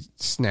would be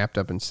snapped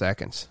up in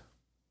seconds.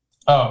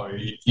 Oh,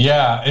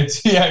 yeah.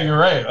 You're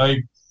right.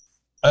 Like,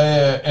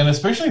 and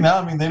especially now,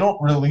 I mean, they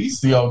don't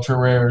release the ultra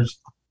rares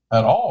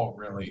at all,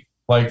 really.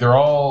 Like, they're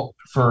all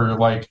for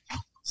like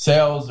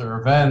sales or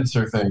events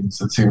or things,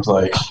 it seems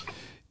like.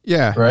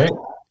 Yeah. Right?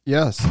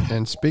 Yes.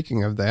 And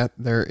speaking of that,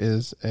 there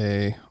is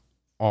a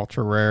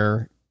ultra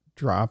rare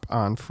drop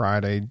on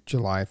Friday,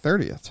 July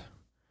 30th.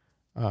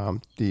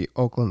 The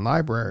Oakland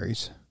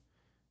Libraries.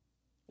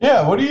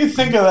 Yeah. What do you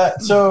think of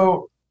that?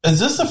 So, is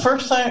this the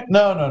first time?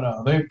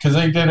 No. Because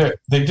they did it.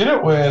 They did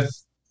it with.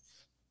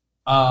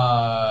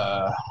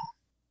 I'm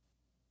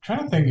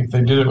trying to think if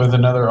they did it with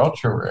another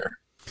ultra rare.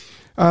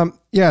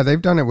 Yeah,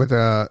 they've done it with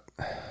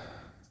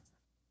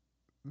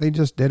They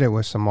just did it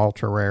with some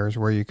ultra rares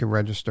where you could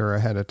register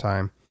ahead of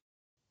time.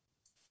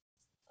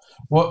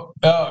 What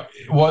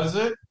was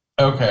it?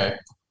 Okay,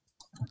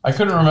 I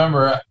couldn't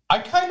remember. I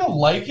kind of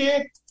like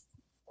it.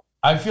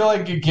 I feel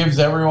like it gives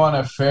everyone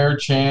a fair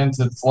chance.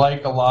 It's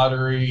like a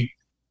lottery.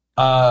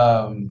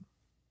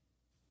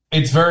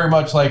 It's very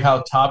much like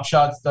how Top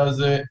Shots does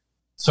it.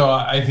 So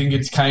I think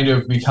it's kind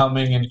of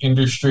becoming an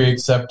industry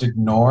accepted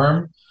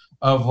norm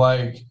of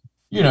like,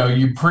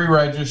 you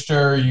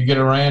pre-register, you get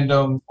a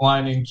random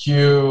line in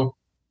queue,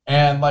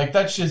 and like,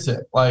 that's just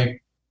it.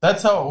 Like,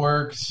 that's how it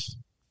works.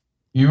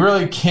 You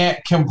really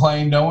can't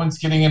complain. No one's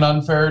getting an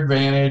unfair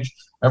advantage.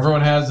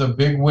 Everyone has a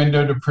big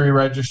window to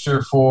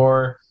pre-register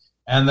for,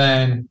 and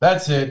then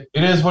that's it.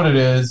 It is what it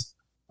is.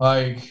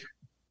 Like,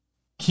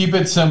 keep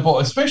it simple,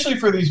 especially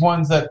for these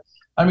ones that,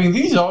 I mean,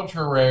 these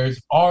ultra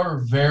rares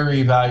are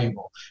very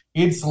valuable.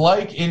 It's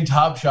like in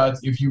Top Shots,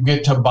 if you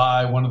get to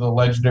buy one of the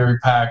legendary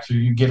packs or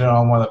you get it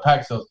on one of the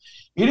pack sales,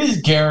 it is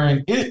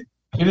guaranteed.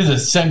 It is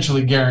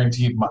essentially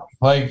guaranteed money.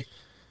 Like,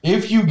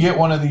 if you get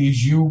one of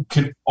these, you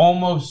can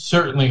almost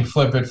certainly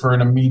flip it for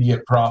an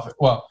immediate profit.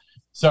 Well,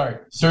 sorry,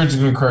 Serge is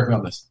going to correct me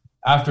on this.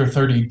 After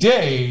 30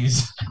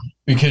 days,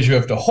 because you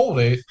have to hold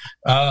it,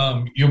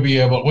 you'll be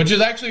able, which is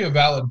actually a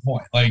valid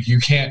point. Like, you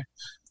can't,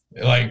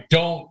 like,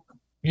 don't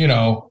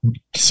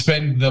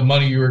spend the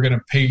money you were going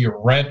to pay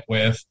your rent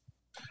with.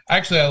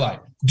 Actually, I lied.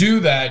 Do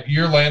that.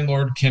 Your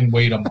landlord can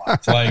wait a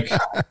month. Like,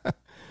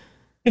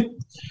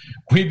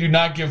 we do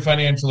not give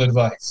financial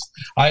advice.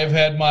 I have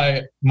had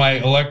my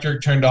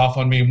electric turned off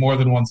on me more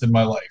than once in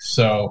my life.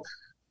 So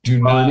do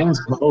not. It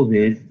was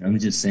COVID. I'm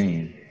just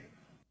saying.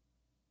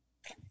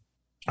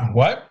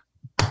 What?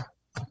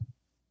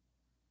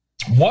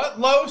 What,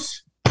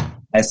 Los?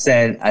 I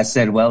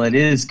said, well, it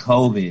is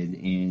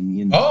COVID,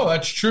 and Oh,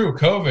 that's true.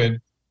 COVID.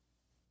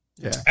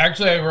 Yeah.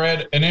 Actually, I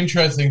read an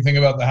interesting thing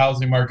about the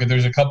housing market.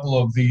 There's a couple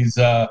of these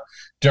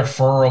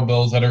deferral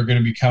bills that are going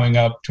to be coming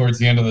up towards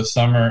the end of the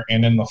summer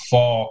and in the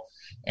fall,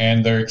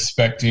 and they're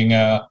expecting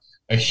a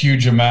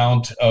huge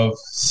amount of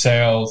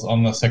sales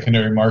on the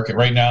secondary market.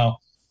 Right now,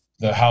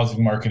 the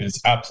housing market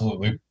is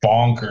absolutely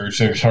bonkers.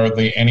 There's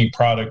hardly any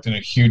product and a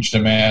huge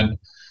demand.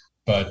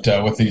 But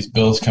with these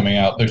bills coming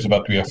out, there's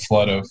about to be a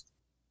flood of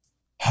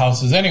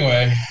houses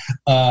anyway.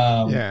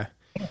 Yeah.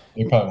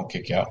 They probably won't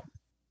kick you out.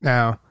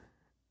 Now,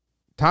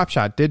 Top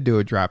Shot did do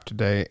a drop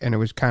today, and it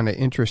was kind of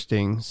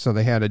interesting. So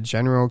they had a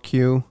general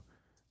queue,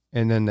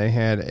 and then they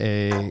had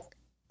a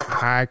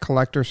high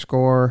collector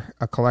score,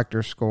 a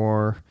collector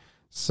score.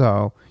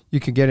 So you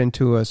could get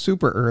into a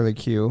super early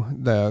queue,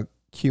 the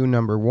queue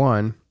number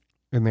 1,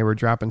 and they were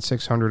dropping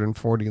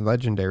 640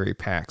 legendary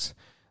packs.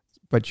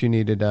 But you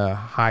needed a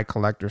high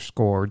collector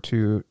score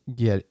to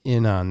get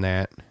in on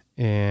that.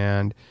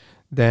 And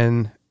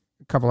then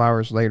a couple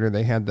hours later,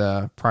 they had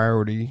the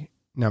priority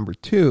number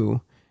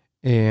 2,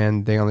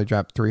 and they only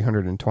dropped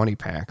 320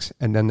 packs.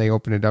 And then they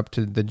opened it up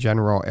to the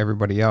general,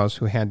 everybody else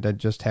who had to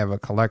just have a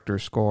collector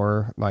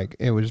score. Like,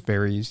 it was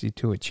very easy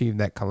to achieve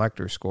that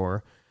collector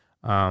score.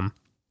 And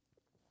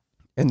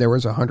there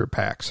was 100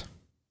 packs.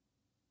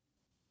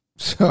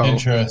 So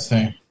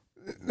interesting.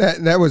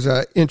 That was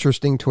an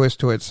interesting twist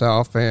to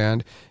itself,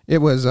 and it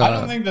was. I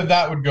don't think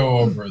that would go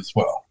over as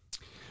well.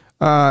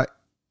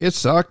 It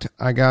sucked.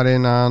 I got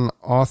in on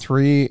all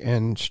 3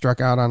 and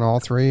struck out on all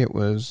 3. It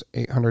was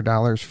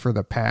 $800 for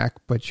the pack,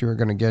 but you were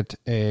going to get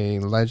a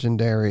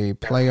legendary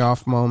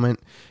playoff moment,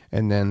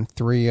 and then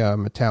 3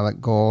 metallic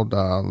gold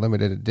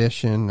limited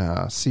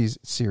edition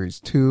series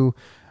 2,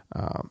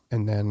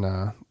 and then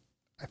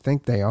I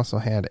think they also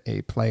had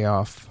a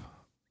playoff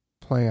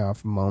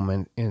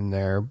moment in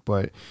there,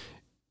 but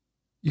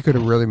you could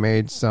have really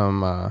made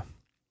some.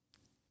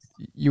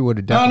 You would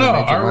have definitely. No. Made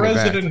your Our money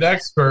resident back.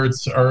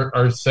 experts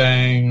are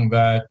saying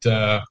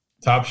that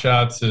Top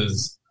Shots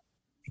is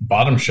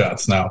bottom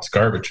shots now. It's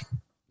garbage.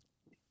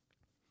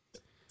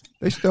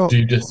 They still. Do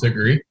you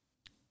disagree?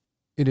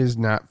 It is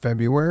not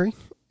February,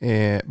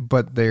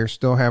 but they're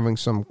still having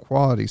some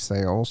quality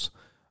sales.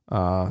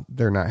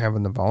 They're not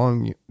having the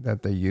volume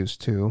that they used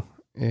to,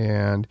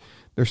 and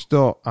they're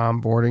still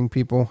onboarding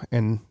people.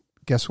 And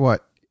guess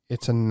what?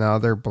 It's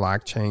another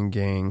blockchain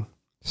gang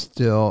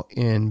still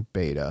in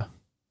beta.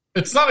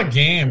 It's not a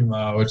game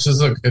though. It's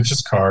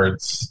just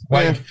cards.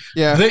 Like,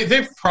 yeah.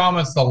 They've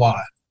promised a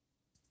lot.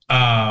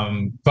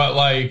 But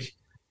like,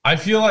 I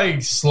feel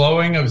like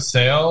slowing of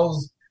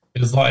sales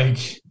is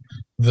like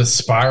the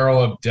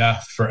spiral of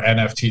death for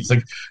NFTs.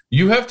 Like,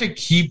 you have to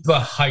keep the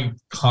hype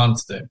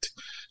constant.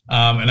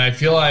 And I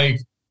feel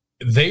like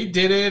they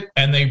did it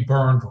and they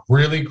burned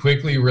really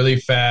quickly, really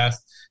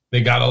fast.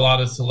 They got a lot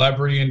of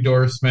celebrity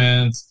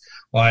endorsements.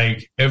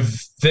 Like,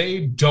 if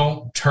they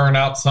don't turn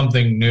out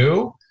something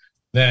new,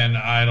 then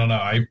I don't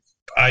know.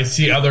 I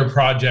see other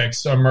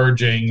projects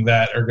emerging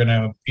that are going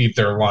to eat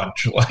their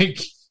lunch.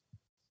 Like,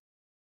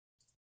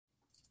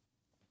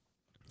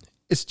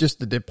 it's just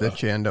the dip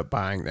that you end up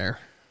buying there.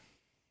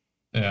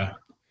 Yeah.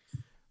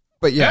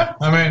 But yeah.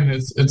 I mean,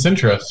 it's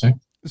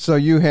interesting. So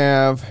you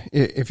have,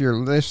 if you're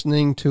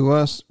listening to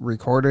us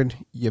recorded,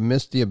 you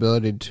missed the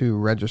ability to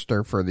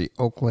register for the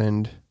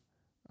Oakland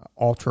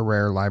Ultra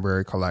Rare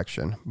Library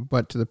Collection.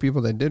 But to the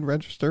people that did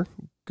register,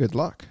 good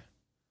luck.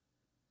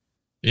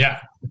 Yeah.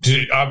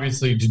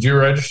 Obviously, did you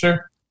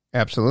register?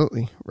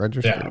 Absolutely.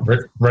 Register. Yeah,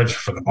 register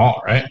for them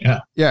all, right? Yeah.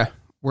 Yeah.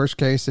 Worst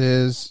case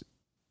is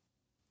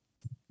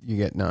you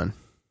get none,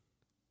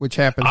 which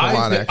happens a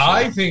lot, actually.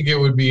 I think it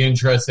would be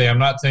interesting. I'm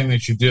not saying they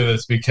should do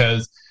this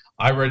because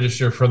I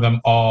register for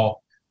them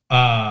all.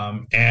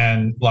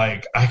 And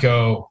like, I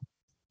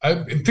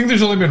think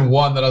there's only been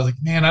one that I was like,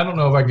 man, I don't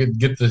know if I could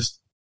get this,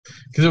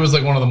 because it was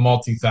like one of the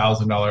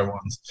multi-$1,000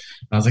 ones.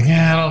 And I was like,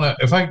 yeah, I don't know.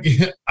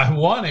 I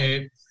want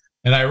it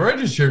and I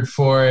registered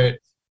for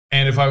it.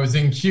 And if I was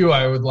in queue,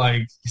 I would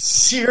like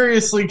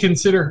seriously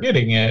consider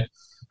getting it.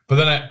 But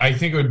then I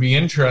think it would be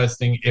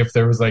interesting if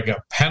there was like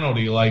a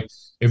penalty. Like,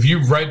 if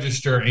you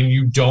register and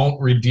you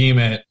don't redeem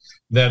it,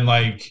 then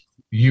like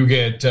you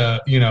get,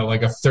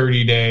 like a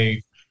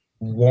 30-day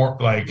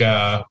like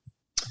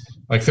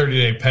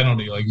 30-day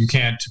penalty. Like, you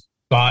can't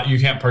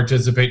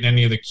participate in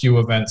any of the queue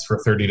events for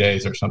 30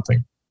 days or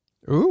something.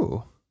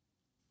 Ooh.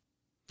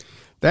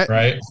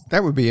 Right?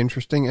 That would be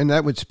interesting, and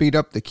that would speed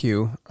up the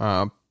queue.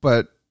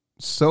 But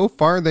so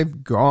far,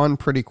 they've gone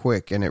pretty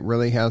quick, and it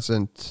really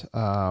hasn't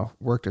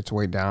worked its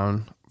way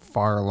down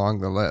far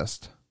along the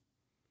list.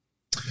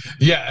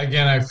 Yeah,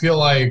 again, I feel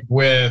like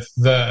with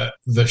the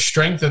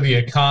strength of the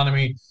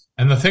economy,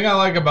 and the thing I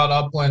like about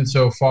Upland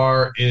so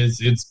far is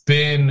it's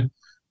been,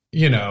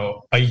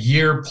 a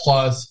year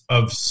plus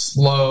of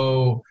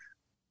slow,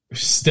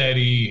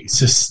 steady,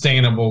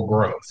 sustainable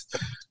growth.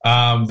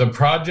 The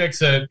projects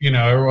that,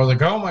 everyone's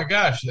like, oh my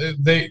gosh,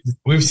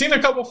 we've seen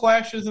a couple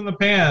flashes in the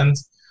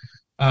pans,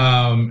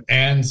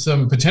 and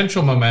some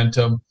potential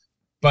momentum,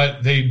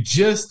 but they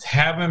just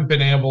haven't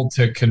been able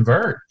to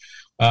convert.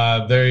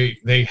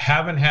 They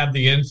haven't had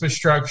the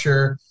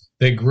infrastructure.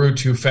 They grew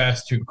too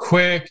fast, too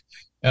quick.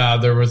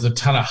 There was a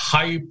ton of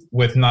hype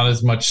with not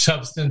as much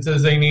substance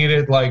as they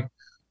needed. Like,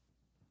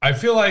 I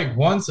feel like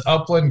once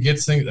Upland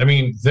gets things,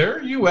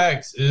 their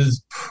UX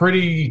is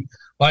pretty,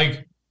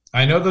 like,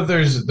 I know that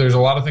there's a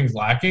lot of things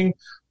lacking,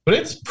 but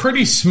it's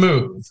pretty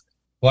smooth,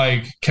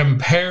 like,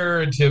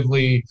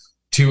 comparatively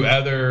to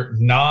other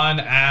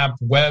non-app,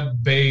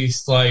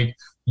 web-based, like,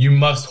 you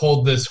must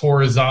hold this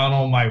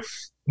horizontal, my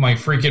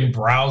freaking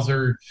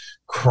browser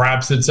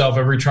craps itself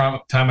every time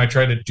I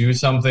try to do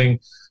something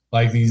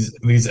like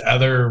these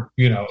other,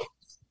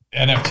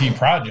 NFT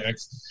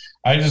projects.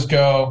 I just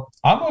go,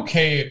 I'm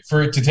okay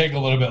for it to take a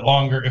little bit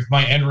longer if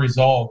my end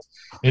result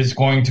is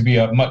going to be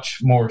a much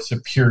more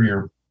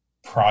superior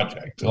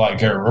project,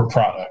 like a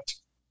product.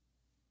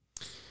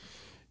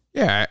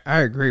 Yeah, I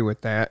agree with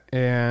that.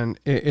 And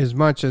as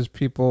much as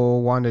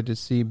people wanted to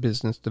see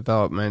business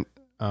development,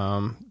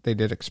 they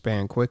did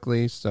expand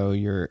quickly. So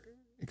you're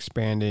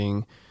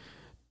expanding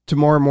to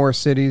more and more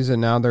cities,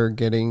 and now they're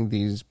getting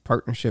these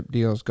partnership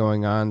deals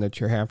going on that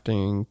you're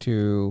having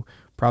to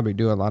probably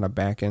do a lot of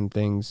back-end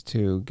things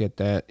to get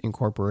that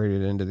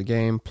incorporated into the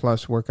game,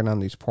 plus working on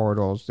these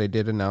portals. They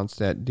did announce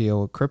that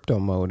deal with Crypto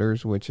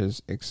Motors, which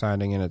is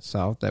exciting in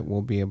itself, that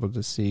we'll be able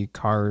to see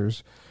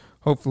cars,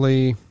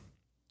 hopefully.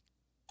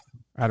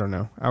 I don't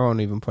know. I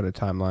won't even put a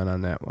timeline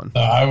on that one.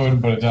 I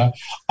wouldn't put a time.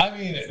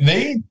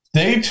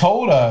 They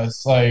told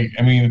us, for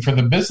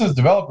the business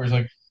developers,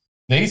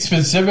 they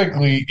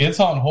specifically, it's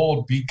on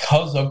hold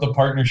because of the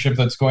partnership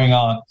that's going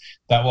on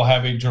that will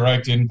have a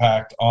direct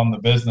impact on the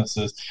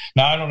businesses.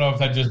 Now, I don't know if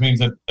that just means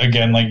that,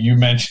 again, like you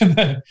mentioned,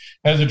 that it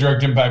has a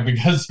direct impact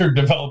because they're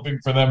developing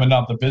for them and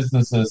not the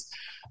businesses.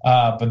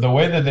 But the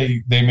way that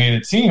they made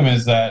it seem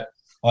is that,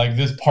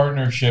 this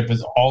partnership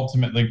is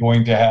ultimately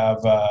going to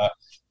have, a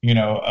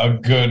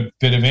good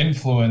bit of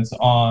influence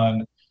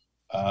on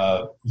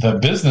the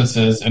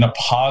businesses in a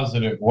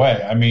positive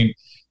way.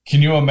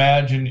 Can you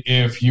imagine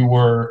if you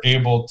were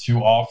able to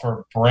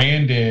offer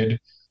branded,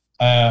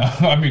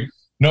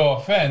 no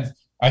offense,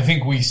 I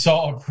think we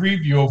saw a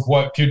preview of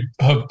what could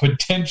have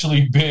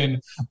potentially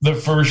been the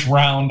first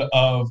round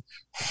of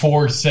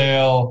for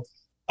sale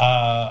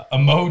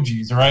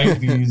emojis, right?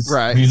 These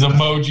right. These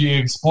emoji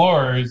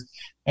explorers.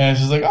 And it's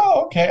just like,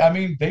 oh,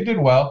 okay. They did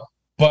well.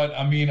 But,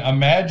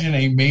 imagine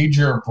a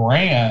major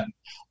brand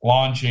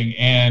launching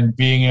and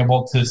being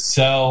able to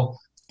sell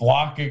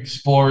block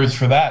explorers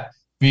for that,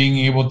 being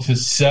able to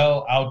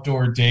sell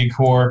outdoor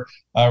decor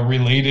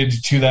related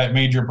to that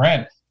major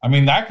brand.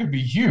 That could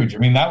be huge.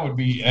 That would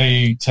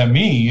be to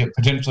me,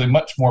 potentially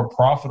much more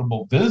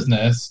profitable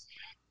business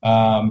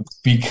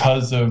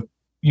because of,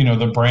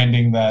 the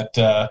branding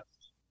that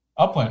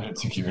Upland had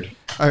secured.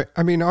 All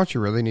you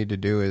really need to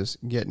do is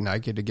get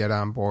Nike to get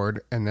on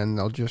board, and then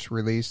they'll just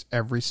release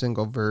every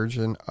single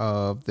version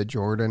of the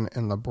Jordan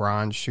and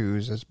LeBron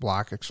shoes as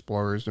block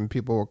explorers, and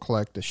people will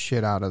collect the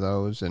shit out of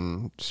those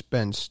and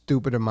spend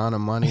stupid amount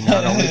of money,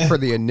 not only for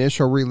the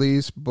initial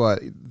release,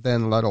 but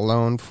then let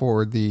alone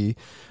for the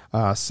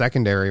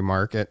secondary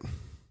market.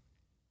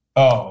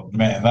 Oh,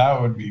 man, that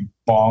would be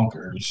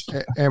bonkers.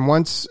 And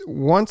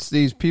once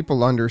these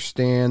people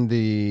understand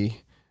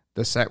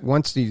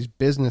once these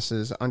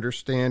businesses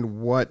understand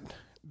what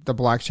the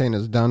blockchain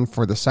has done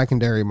for the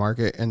secondary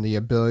market and the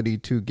ability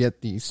to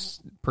get the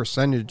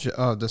percentage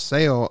of the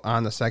sale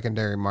on the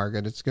secondary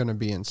market, it's going to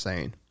be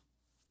insane.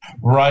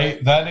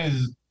 Right.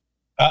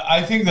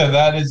 I think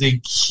that is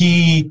a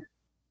key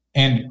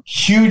and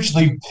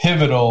hugely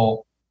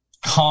pivotal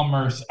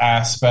commerce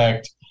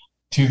aspect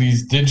to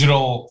these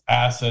digital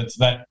assets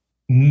that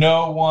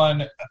no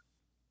one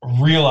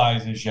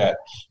realizes yet,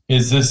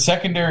 is the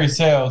secondary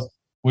sales,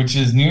 which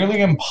is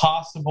nearly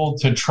impossible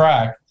to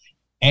track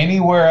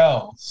anywhere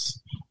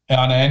else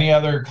on any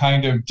other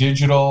kind of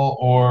digital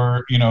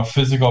or,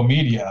 physical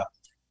media.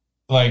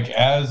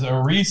 As a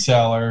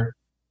reseller,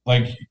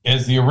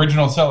 as the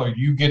original seller,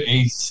 you get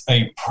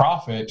a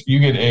profit, you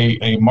get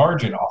a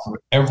margin off of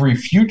every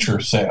future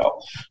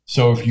sale.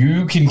 So if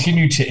you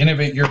continue to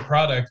innovate your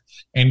product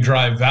and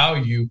drive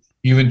value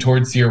even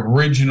towards the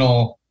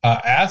original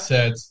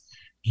assets,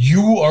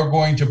 you are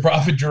going to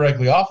profit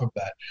directly off of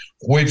that,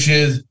 which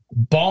is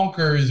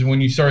bonkers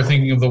when you start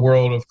thinking of the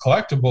world of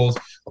collectibles,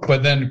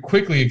 but then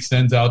quickly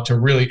extends out to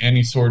really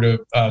any sort of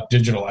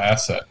digital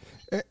asset.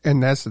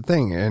 And that's the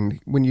thing. And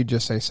when you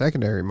just say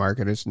secondary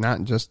market, it's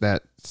not just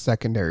that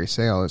secondary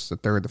sale. It's the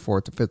third, the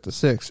fourth, the fifth, the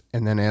sixth.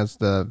 And then as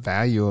the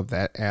value of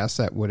that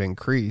asset would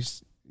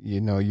increase,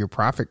 your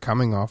profit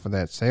coming off of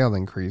that sale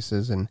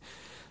increases. And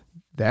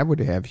that would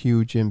have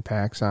huge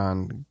impacts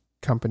on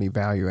company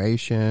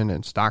valuation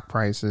and stock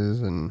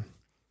prices, and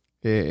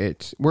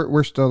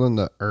we're still in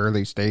the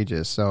early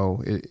stages.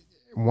 So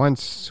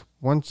once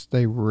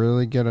they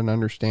really get an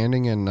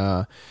understanding and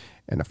a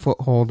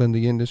foothold in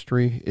the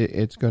industry,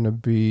 it's going to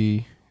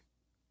be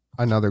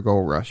another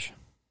gold rush.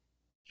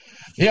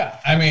 Yeah,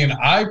 I mean,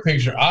 I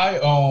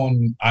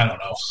own, I don't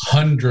know,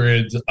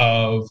 hundreds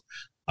of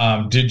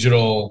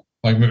digital,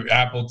 like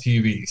Apple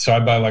TV. So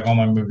I buy like all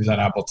my movies on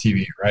Apple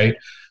TV, right?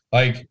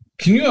 Like,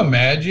 can you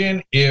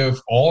imagine if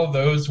all of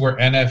those were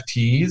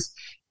NFTs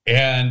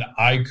and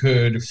I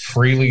could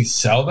freely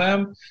sell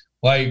them,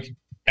 like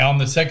on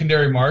the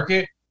secondary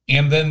market,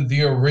 and then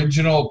the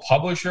original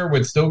publisher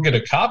would still get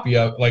a copy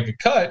of, like a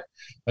cut,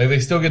 like they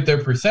still get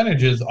their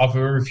percentages off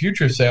of every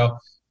future sale,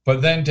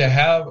 but then to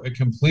have a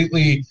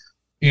completely,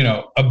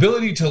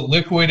 ability to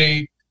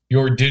liquidate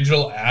your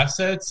digital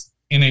assets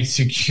in a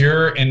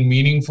secure and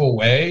meaningful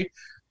way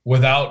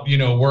without,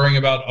 worrying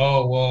about,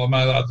 oh, well, am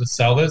I allowed to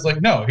sell this? Like,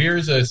 no,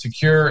 here's a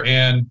secure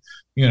and,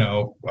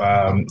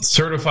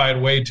 certified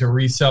way to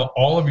resell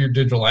all of your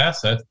digital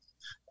assets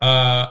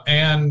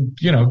and,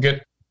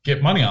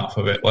 get money off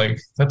of it. Like,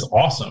 that's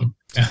awesome.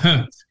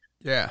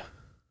 Yeah.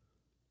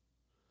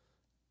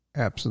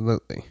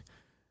 Absolutely.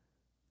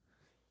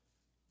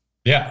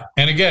 Yeah.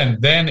 And again,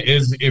 then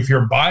if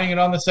you're buying it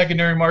on the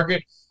secondary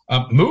market,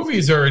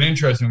 movies are an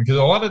interesting one because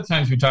a lot of the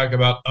times we talk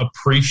about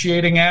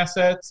appreciating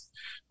assets,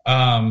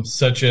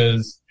 such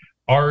as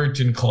art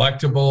and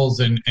collectibles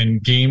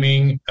and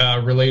gaming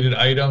related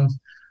items.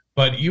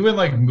 But even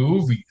like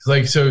movies,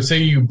 like, so say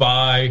you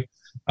buy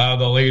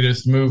the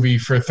latest movie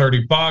for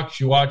 $30,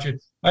 you watch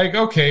it, like,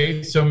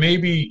 okay, so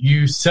maybe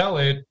you sell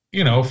it,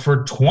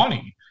 for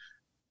 $20.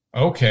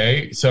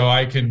 Okay, so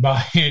I can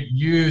buy it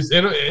used.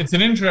 It's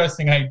an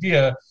interesting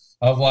idea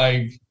of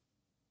like,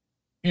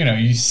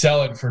 you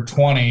sell it for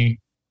 $20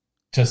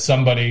 to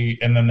somebody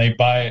and then they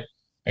buy it.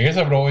 I guess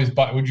I would always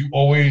buy. Would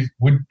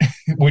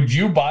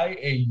you buy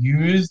a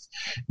used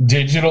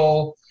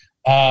digital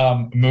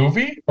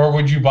movie, or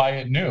would you buy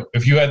it new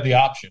if you had the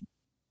option?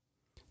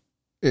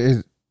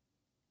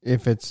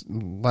 If it's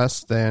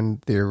less than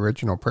the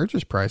original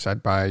purchase price,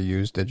 I'd buy a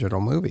used digital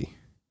movie.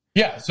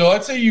 Yeah, so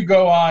let's say you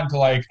go on to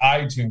like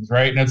iTunes,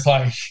 right? And it's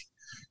like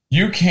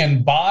you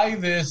can buy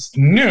this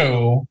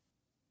new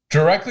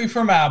directly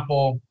from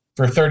Apple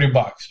for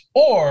 $30,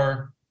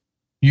 or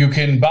you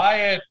can buy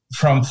it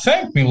from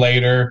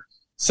ThankMeLater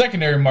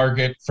secondary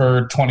market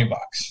for $20.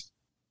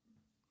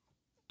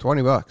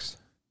 $20.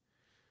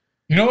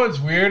 You know what's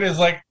weird is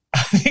like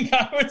I think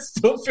I would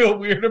still feel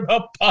weird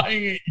about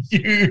buying it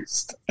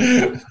used.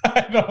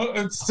 I know,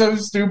 it's so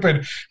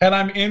stupid, and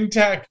I'm in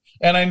tech.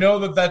 And I know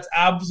that that's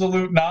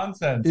absolute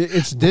nonsense.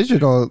 It's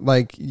digital.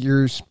 Like,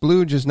 your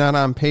splooge is not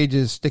on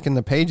pages, sticking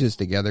the pages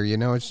together.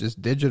 It's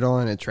just digital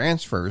and it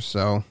transfers.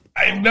 So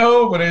I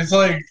know, but it's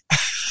like,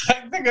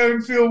 I think I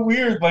would feel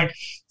weird. Like,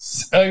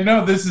 I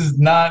know this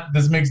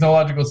makes no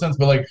logical sense,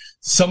 but like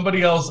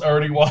somebody else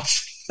already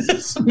watched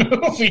this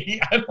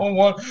movie. I don't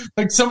want,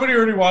 like, somebody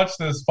already watched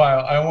this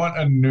file. I want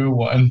a new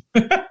one.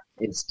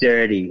 It's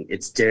dirty.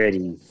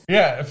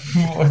 Yeah,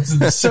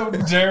 it's so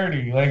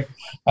dirty. Like,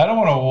 I don't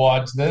want to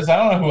watch this. I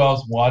don't know who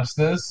else watched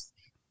this.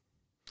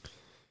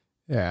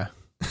 Yeah.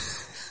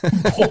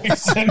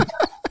 Poison.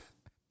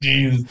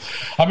 Jeez.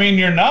 I mean,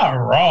 you're not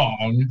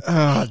wrong.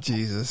 Oh,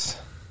 Jesus.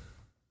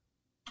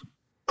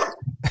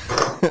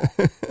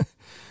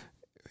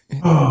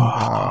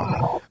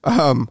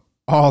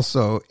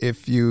 Also,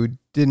 if you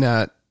did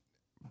not,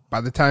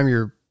 by the time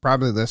you're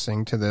probably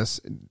listening to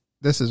this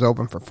is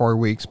open for 4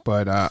 weeks,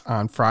 but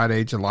on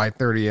Friday, July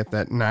 30th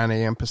at 9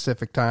 a.m.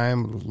 Pacific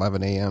time,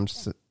 11 a.m.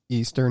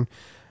 Eastern.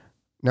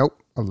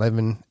 Nope,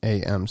 11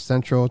 a.m.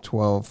 Central,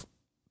 12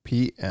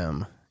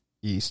 p.m.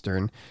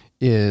 Eastern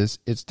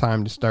it's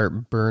time to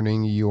start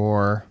burning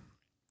your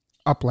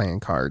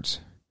Upland cards.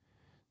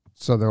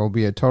 So there will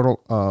be a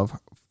total of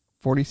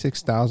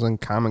 46,000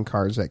 common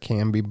cards that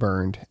can be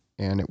burned,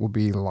 and it will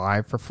be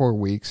live for 4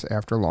 weeks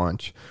after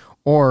launch,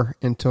 or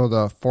until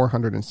the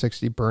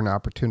 460 burn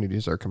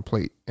opportunities are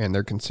complete, and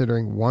they're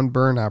considering one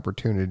burn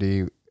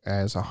opportunity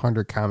as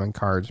 100 common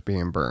cards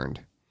being burned.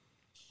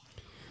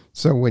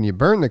 So when you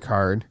burn the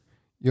card,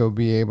 you'll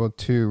be able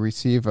to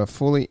receive a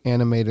fully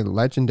animated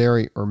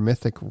legendary or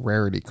mythic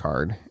rarity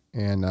card,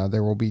 and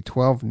there will be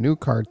 12 new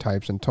card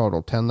types in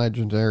total, 10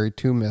 legendary,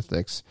 2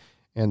 mythics,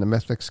 and the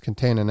mythics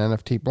contain an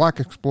NFT block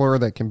explorer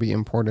that can be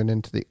imported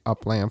into the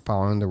Upland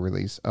following the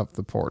release of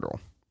the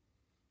portal.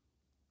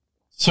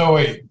 So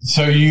wait,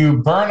 so you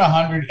burn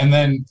 100, and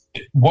then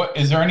what?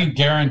 Is there any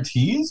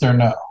guarantees or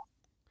no?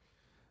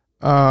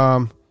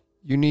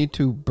 You need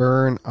to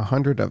burn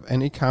 100 of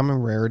any common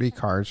rarity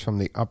cards from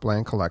the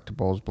Upland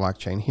Collectibles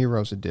Blockchain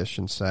Heroes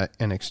Edition set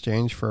in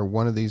exchange for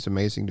one of these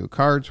amazing new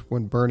cards.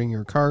 When burning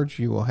your cards,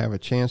 you will have a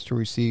chance to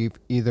receive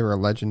either a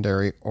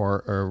legendary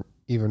or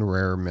a even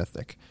rare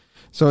mythic.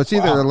 So it's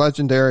either a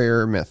legendary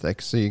or a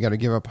mythic. So you got to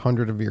give up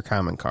 100 of your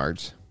common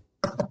cards.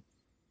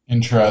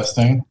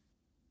 Interesting.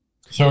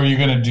 So are you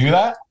going to do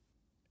that?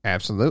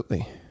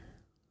 Absolutely.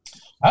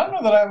 I don't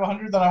know that I have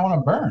 100 that I want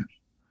to burn.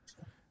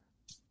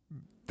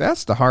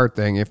 That's the hard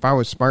thing. If I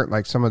was smart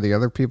like some of the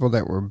other people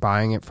that were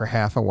buying it for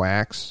half a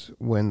wax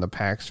when the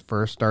packs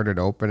first started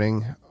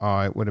opening,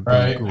 it would have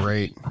been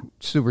great.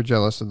 Super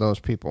jealous of those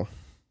people.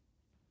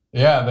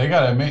 Yeah, they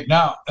got to make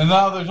now. And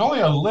now there's only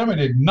a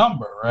limited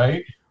number,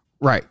 right?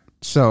 Right.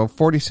 So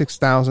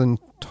 46,000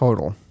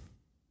 total.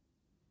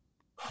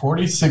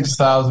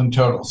 46,000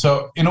 total.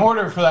 So in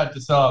order for that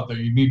to sell out there,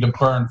 you need to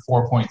burn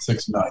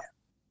 4.6 million.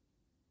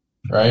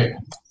 Right?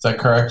 Is that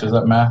correct? Is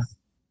that math?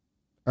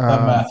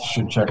 That math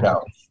should check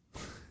out.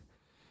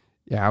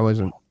 Yeah, I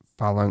wasn't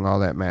following all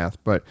that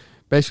math, but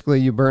basically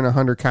you burn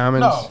 100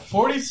 commons. No,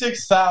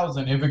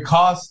 46,000. If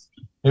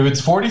it's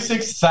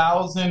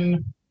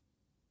 46,000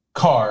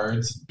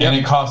 cards and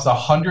it costs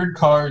 100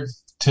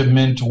 cards to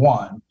mint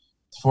one,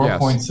 it's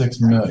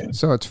 4.6 million.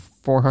 So it's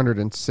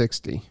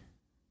 460.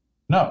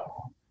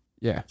 No.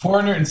 Yeah.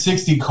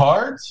 460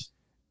 cards?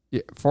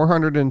 Yeah,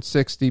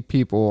 460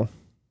 people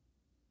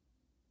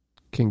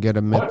can get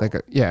a mythic.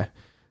 Yeah.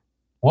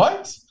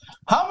 What?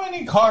 How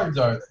many cards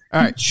are there?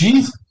 All right.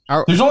 Jeez.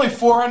 There's only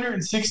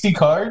 460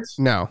 cards?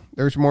 No,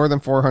 there's more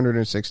than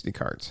 460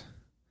 cards.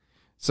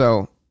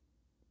 So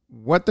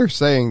what they're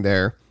saying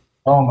there.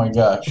 Oh my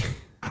gosh.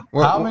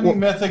 How many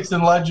mythics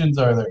and legends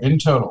are there in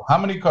total? How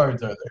many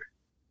cards are there?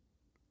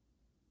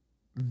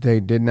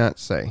 They did not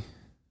say.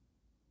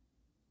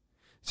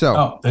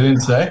 So they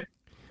didn't say?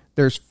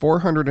 There's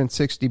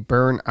 460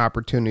 burn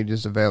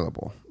opportunities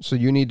available. So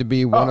you need to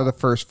be one of the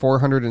first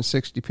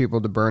 460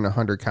 people to burn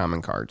 100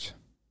 common cards.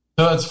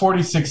 So that's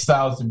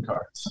 46,000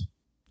 cards.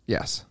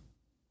 Yes.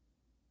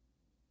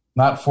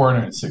 Not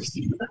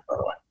 460 either, by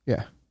the way.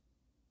 Yeah.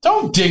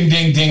 Don't ding,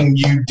 ding, ding,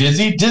 you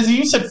Dizzy. Dizzy,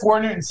 you said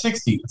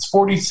 460. It's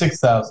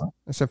 46,000.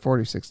 I said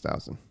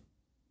 46,000.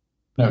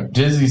 No,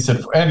 Dizzy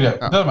said... Anyway,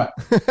 doesn't matter.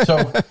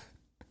 So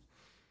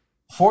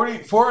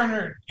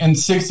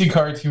 460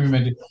 cards can be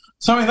minted.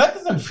 So, I mean, that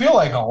doesn't feel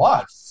like a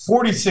lot.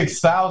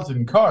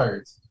 46,000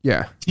 cards.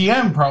 Yeah.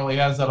 TM probably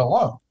has that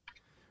alone.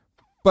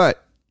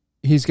 But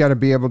he's got to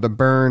be able to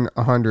burn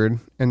 100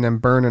 and then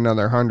burn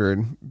another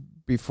 100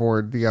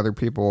 before the other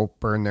people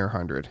burn their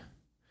 100.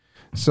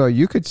 So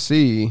you could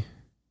see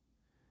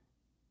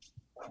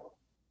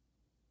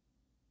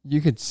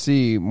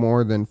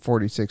more than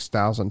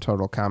 46,000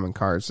 total common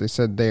cards. They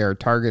said they are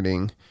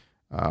targeting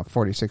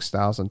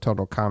 46,000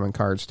 total common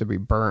cards to be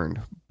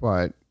burned.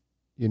 But,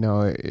 you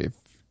know,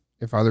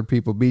 if other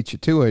people beat you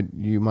to it,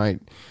 you're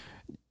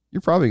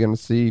probably going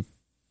to see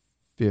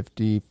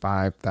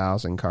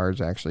 55,000 cards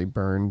actually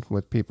burned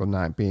with people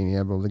not being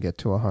able to get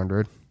to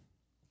 100.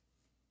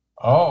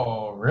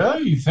 Oh,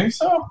 really? You think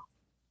so?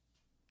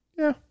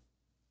 Yeah.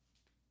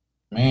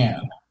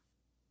 Man.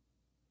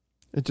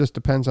 It just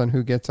depends on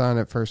who gets on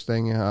it first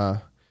thing. I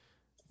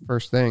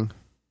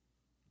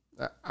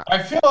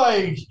feel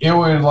like it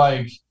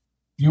would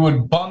you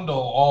would bundle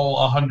all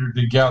 100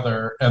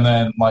 together and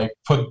then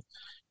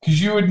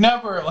because you would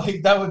never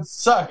that would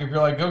suck if you're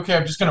like, okay,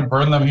 I'm just going to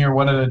burn them here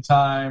one at a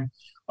time,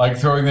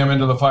 throwing them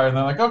into the fire. And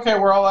they're like, okay,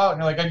 we're all out. And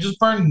you're like, I just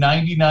burned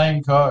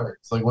 99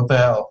 cards. What the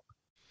hell?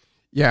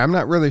 Yeah, I'm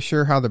not really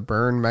sure how the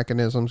burn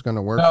mechanism is going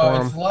to work for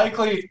them. It's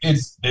likely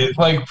it's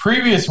like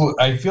previous.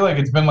 I feel like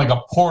it's been like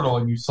a portal,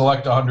 and you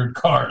select 100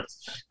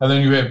 cards, and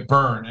then you hit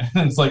burn,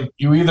 and it's like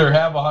you either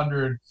have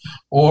 100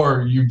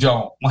 or you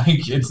don't.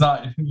 It's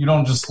not. You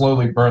don't just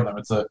slowly burn them.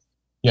 It's a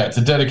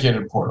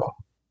dedicated portal.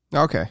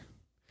 Okay,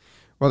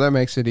 well that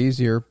makes it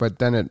easier, but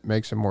then it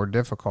makes it more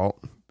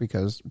difficult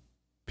because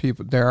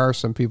there are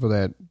some people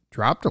that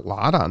dropped a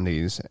lot on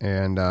these,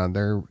 and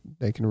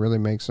they can really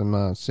make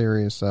some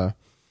serious.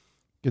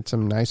 Get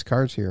some nice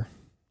cards here.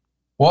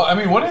 Well, I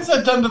mean, what has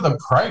that done to the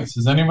price?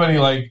 Has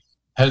anybody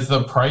has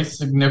the price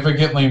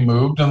significantly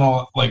moved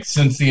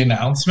since the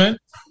announcement?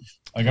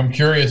 I'm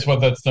curious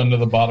what that's done to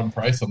the bottom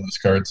price on those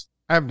cards.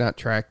 I have not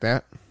tracked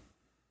that.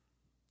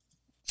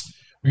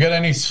 We got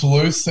any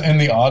sleuths in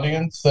the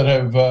audience that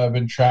have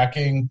been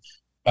tracking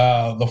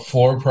the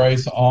floor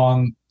price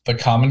on the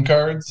common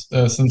cards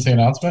since the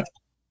announcement?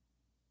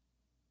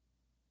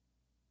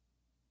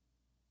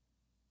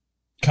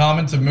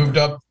 Commons have moved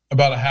up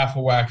about a half a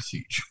wax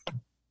each.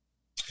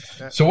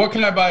 So what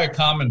can I buy a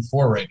common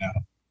for right now?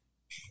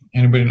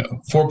 Anybody know?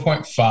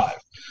 4.5.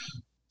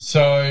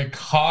 So it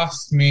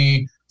cost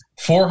me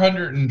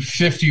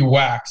 450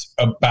 wax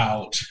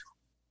about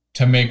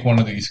to make one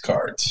of these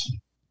cards.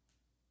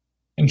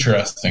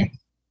 Interesting.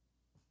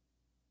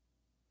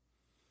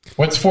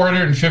 What's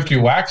 450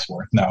 wax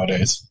worth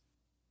nowadays?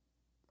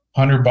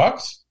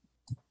 $100?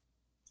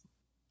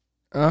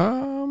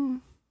 I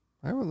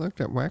haven't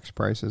looked at wax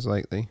prices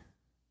lately.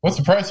 What's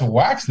the price of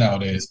wax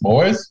nowadays,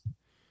 boys?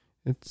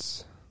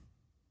 It's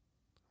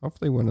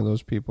hopefully one of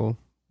those people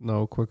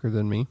know quicker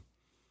than me.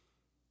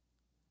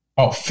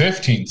 Oh,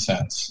 15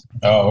 cents.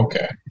 Oh,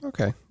 okay.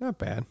 Okay, not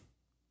bad.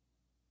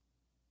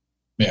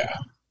 Yeah.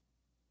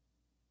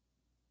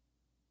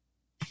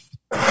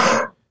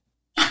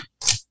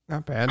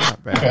 Not bad.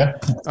 Okay.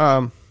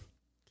 And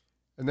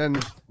then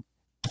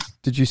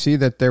did you see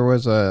that there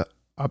was a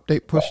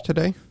update push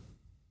today?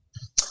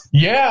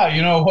 Yeah,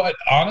 you know what?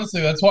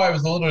 Honestly, that's why I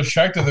was a little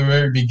distracted at the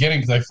very beginning,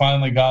 because I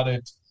finally got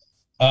it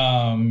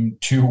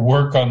to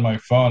work on my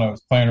phone. I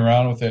was playing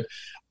around with it.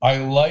 I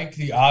like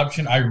the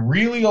option. I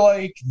really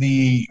like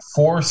the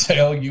for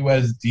sale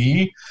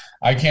USD.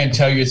 I can't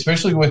tell you,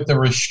 especially with the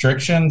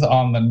restrictions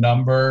on the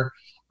number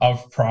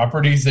of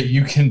properties that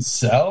you can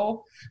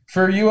sell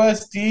for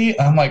USD.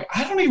 I'm like,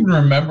 I don't even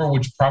remember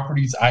which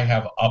properties I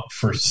have up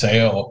for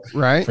sale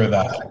for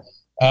that.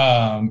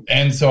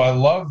 And so I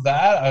love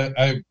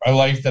that. I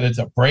like that it's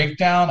a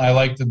breakdown. I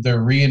like that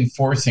they're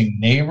reinforcing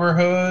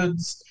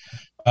neighborhoods.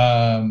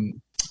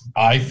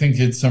 I think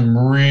it's some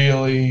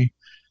really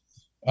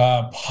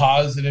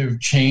positive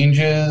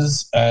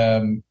changes.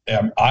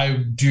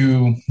 I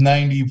do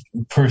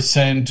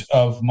 90%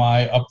 of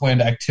my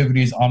Upland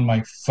activities on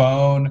my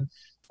phone.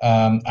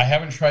 I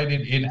haven't tried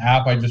it in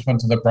app. I just went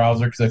to the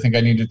browser because I think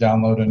I need to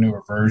download a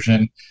newer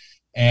version.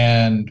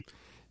 And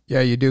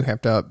yeah, you do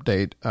have to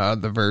update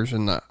the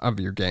version of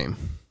your game.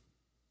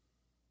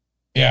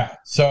 Yeah.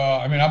 So,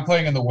 I mean, I'm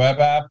playing in the web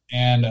app,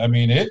 and I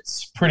mean,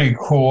 it's pretty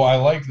cool. I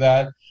like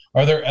that.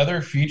 Are there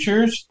other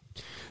features?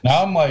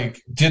 Now I'm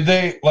like, did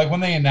they, like when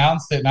they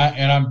announced it,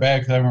 and I'm bad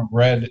because I haven't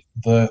read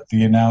the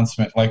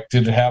announcement, like,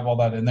 did it have all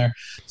that in there?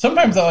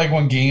 Sometimes I like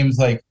when games,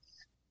 like,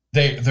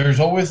 there's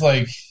always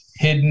like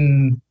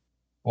hidden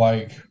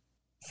like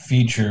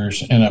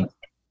features in a,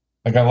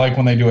 like, I like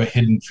when they do a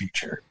hidden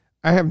feature.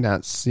 I have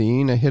not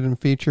seen a hidden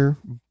feature,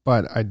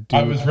 but I do.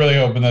 I was really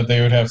hoping that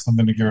they would have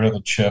something to get rid of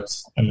the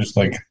chips. And just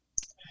like,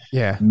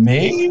 yeah,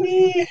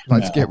 maybe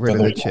let's get rid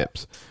of the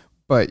chips.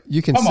 But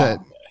you can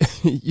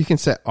you can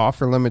set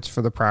offer limits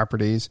for the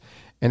properties,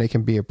 and it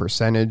can be a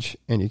percentage,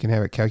 and you can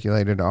have it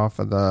calculated off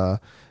of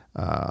the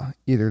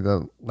either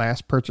the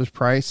last purchase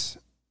price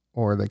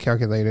or they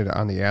calculated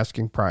on the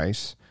asking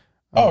price.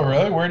 Oh,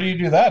 really? Where do you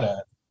do that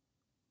at?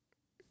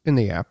 In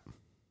the app.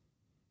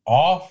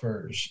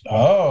 Offers.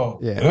 Oh,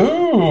 yeah.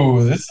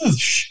 Ooh, this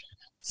is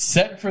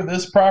set for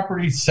this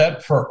property,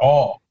 set for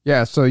all.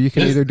 Yeah, so you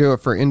can either do it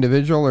for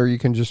individual or you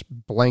can just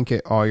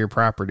blanket all your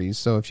properties.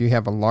 So if you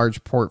have a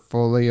large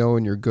portfolio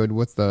and you're good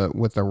with the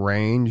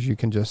range, you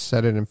can just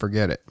set it and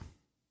forget it.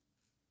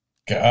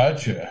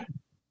 Gotcha.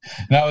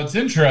 Now it's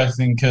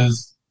interesting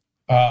because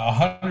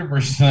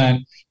 100%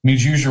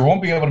 means user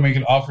won't be able to make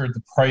an offer at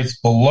the price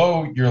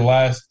below your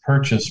last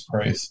purchase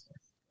price.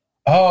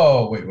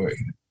 Oh, wait.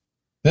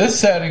 This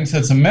setting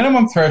sets a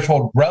minimum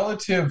threshold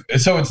relative,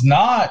 so it's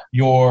not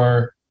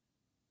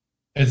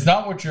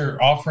what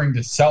you're offering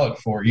to sell it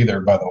for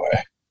either, by the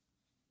way.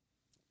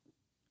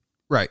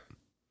 Right.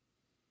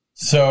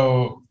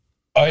 So,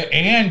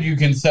 and you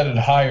can set it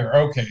higher.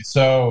 Okay,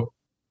 so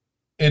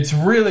it's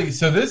really,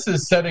 so this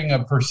is setting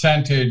a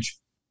percentage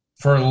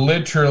for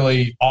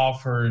literally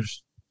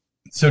offers.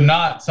 So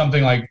not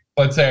something like,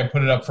 let's say I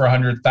put it up for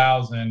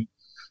 100,000,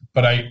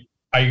 but I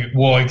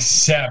will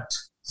accept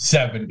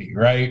 70,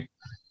 right?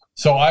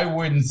 So I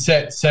wouldn't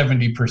set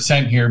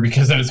 70% here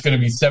because then it's going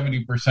to be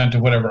 70%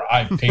 of whatever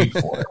I paid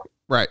for it.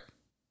 Right.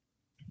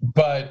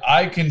 But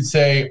I can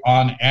say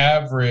on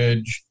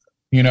average,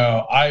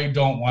 I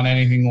don't want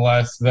anything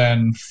less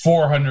than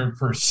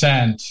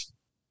 400%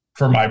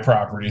 for my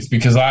properties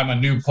because I'm a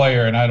new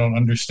player and I don't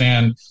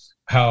understand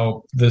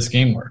how this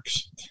game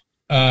works.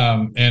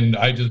 And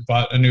I just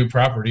bought a new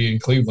property in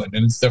Cleveland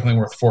and it's definitely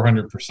worth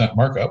 400%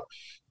 markup.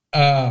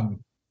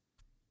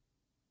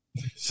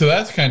 So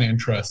that's kind of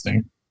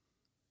interesting.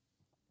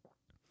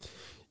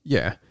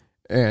 Yeah,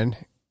 and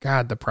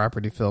God, the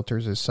property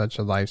filters is such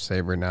a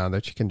lifesaver now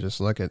that you can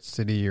just look at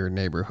city or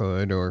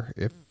neighborhood or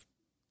if...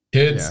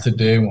 Kids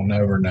today will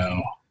never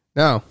know.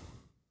 No.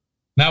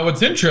 Now,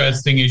 what's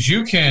interesting is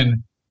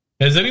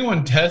has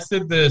anyone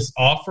tested this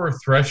offer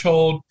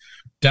threshold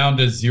down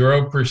to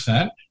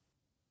 0%?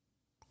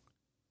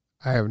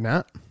 I have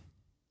not.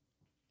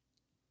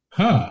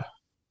 Huh.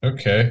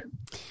 Okay.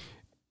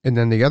 And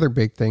then the other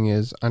big thing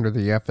is under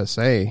the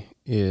FSA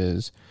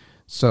is...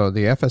 So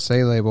the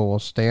FSA label will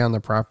stay on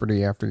the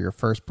property after your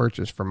first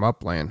purchase from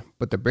Upland.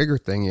 But the bigger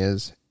thing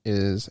is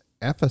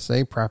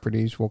FSA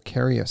properties will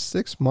carry a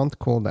 6-month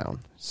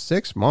cooldown.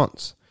 6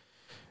 months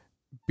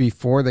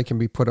before they can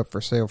be put up for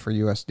sale for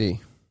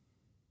USD.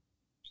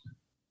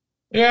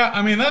 Yeah,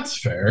 I mean, that's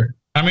fair.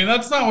 I mean,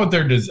 that's not what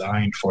they're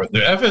designed for.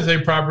 The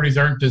FSA properties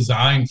aren't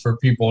designed for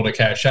people to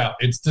cash out.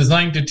 It's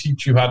designed to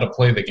teach you how to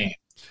play the game.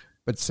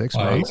 But 6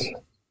 months?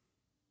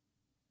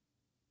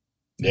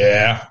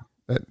 Yeah.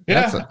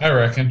 I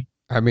reckon.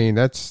 I mean,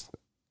 that's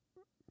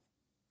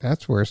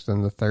worse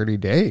than the 30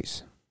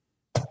 days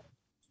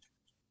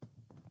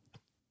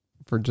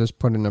for just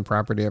putting the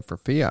property up for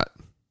fiat.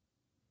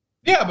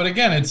 Yeah, but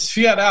again, it's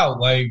fiat out.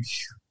 Like,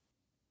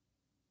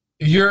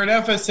 you're an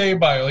FSA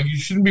buyer. Like, you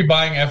shouldn't be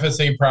buying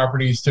FSA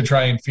properties to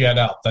try and fiat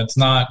out. That's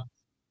not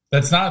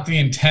the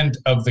intent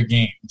of the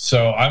game.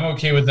 So I'm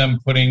okay with them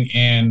putting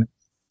in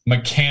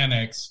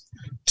mechanics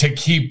to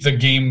keep the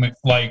game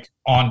like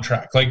on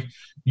track. Like,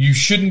 you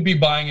shouldn't be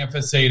buying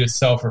FSA to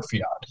sell for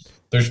fiat.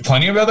 There's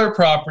plenty of other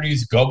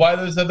properties. Go buy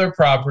those other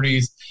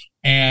properties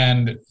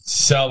and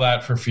sell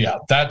that for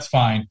fiat. That's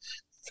fine.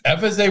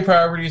 FSA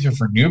properties are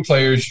for new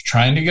players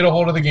trying to get a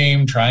hold of the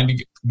game, trying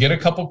to get a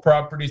couple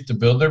properties to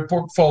build their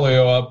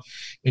portfolio up.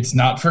 It's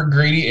not for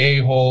greedy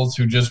a-holes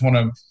who just want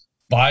to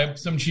buy up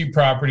some cheap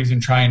properties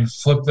and try and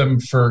flip them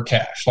for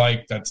cash.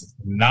 Like, that's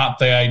not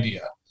the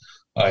idea.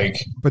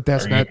 Like, but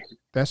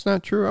that's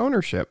not true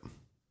ownership.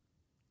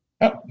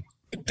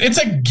 It's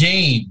a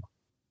game.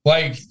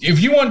 Like,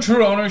 if you want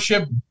true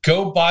ownership,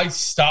 go buy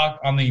stock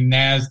on the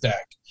NASDAQ.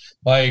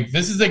 Like,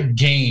 this is a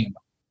game.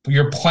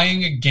 You're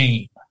playing a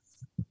game.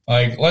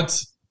 Like,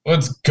 let's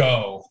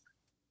go.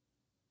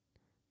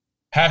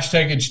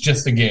 Hashtag it's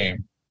just a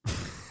game.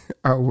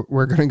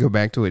 We're going to go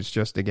back to it's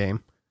just a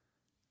game.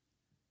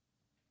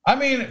 I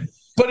mean,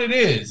 but it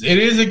is. It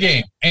is a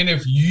game. And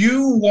if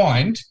you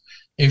want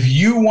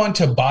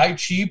to buy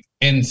cheap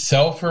and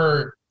sell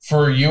for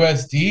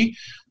USD,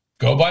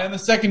 go buy in the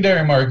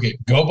secondary market.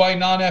 Go buy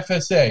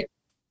non-FSA.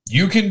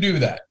 You can do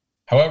that.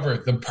 However,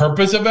 the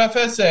purpose of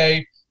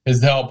FSA is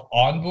to help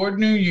onboard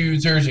new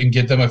users and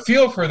get them a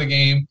feel for the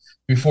game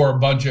before a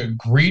bunch of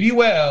greedy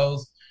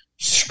whales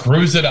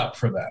screws it up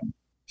for them.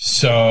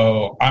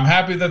 So I'm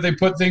happy that they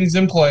put things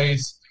in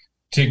place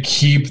to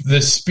keep the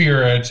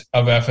spirit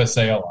of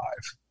FSA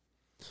alive.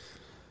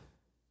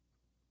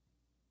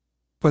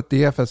 But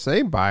the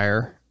FSA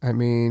buyer, I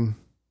mean,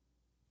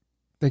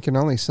 they can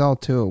only sell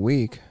 2 a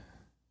week.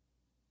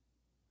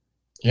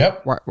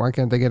 Yep. Why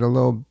can't they get a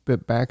little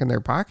bit back in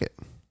their pocket?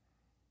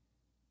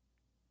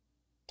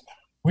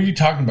 What are you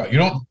talking about? You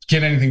don't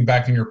get anything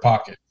back in your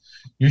pocket.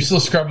 You're still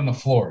scrubbing the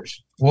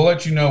floors. We'll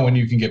let you know when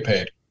you can get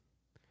paid.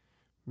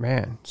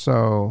 Man,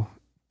 so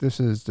this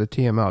is the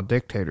TML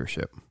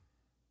dictatorship.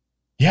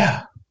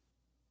 Yeah.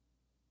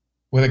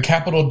 With a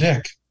capital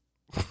dick.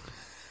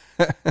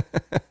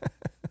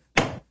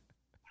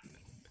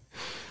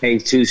 Hey,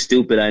 too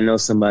stupid. I know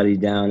somebody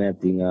down at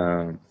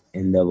the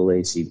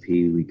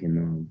NAACP. We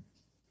can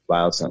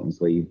file something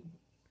for you.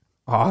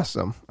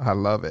 Awesome. I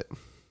love it.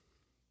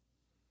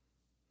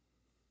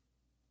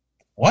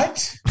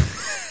 What?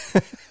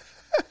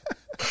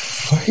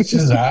 What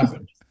just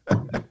happened?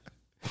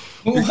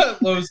 Who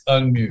let Lowe's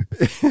unmute?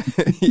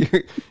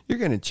 You're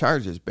going to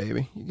charge us,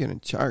 baby. You're going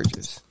to charge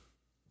us.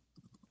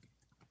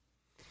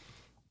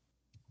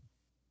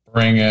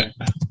 Bring it.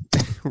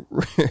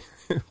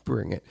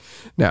 Bring it.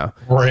 Now,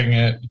 bring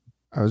it.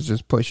 I was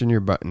just pushing your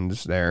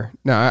buttons there.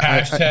 No,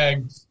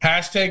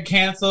 hashtag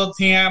cancel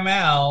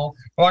TML.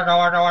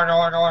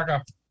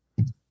 Laka.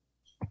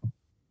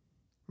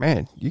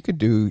 Man, you could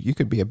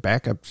be a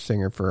backup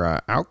singer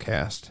for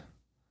Outkast.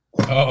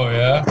 Oh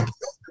yeah.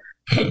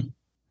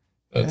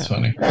 That's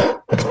funny.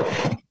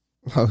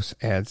 Lowe's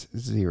adds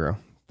 0.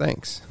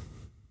 Thanks.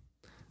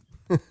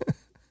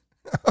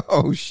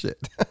 Oh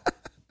shit.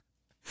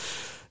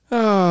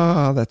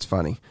 Oh, that's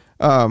funny.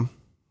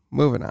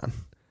 Moving on.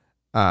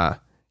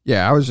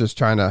 Yeah, I was just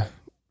trying to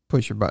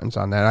push your buttons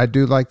on that. I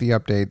do like the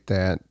update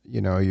that,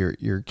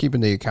 you're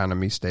keeping the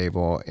economy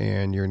stable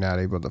and you're not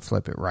able to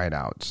flip it right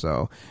out.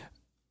 So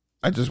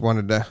I just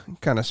wanted to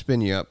kind of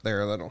spin you up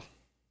there a little.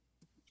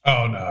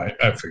 Oh no,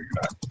 I figured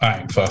out. I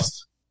ain't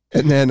fussed.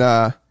 And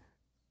then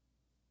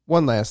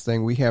one last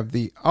thing, we have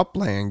the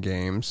Upland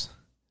games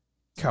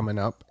coming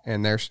up,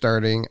 and they're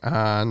starting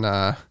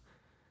on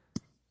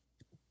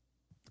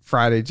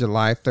Friday,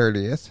 July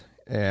 30th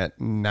at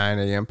 9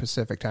 a.m.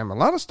 Pacific time. A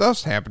lot of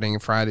stuff's happening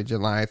Friday,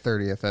 July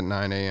 30th at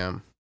 9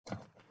 a.m.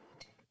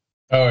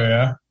 Oh,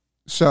 yeah?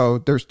 So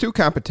there's 2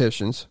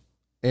 competitions,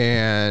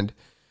 and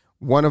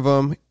one of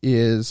them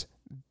is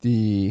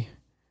the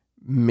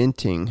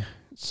minting.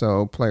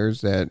 So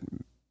players that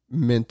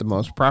mint the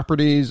most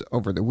properties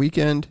over the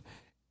weekend,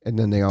 and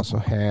then they also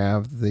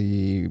have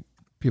the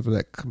people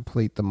that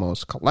complete the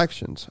most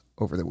collections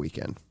over the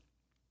weekend.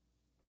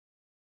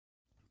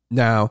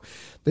 Now,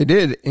 they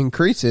did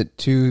increase it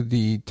to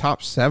the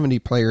top 70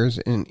 players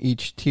in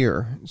each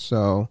tier,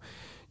 so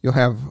you'll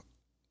have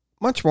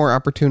much more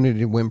opportunity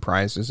to win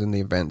prizes in the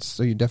events,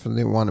 so you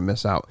definitely want to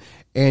miss out.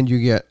 And you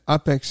get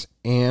UpX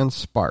and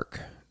Spark,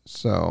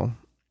 so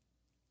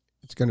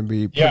it's going to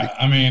be pretty... Yeah,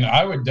 I mean,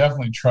 I would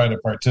definitely try to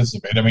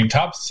participate. I mean,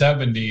 top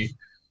 70,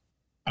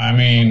 I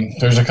mean,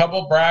 there's a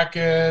couple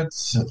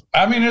brackets.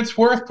 I mean, it's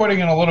worth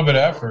putting in a little bit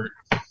of effort.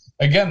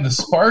 Again, the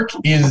Spark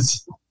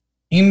is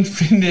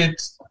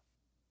infinite,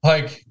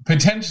 like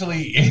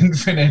potentially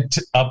infinite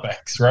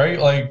UpX, right?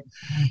 Like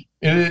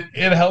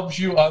it helps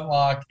you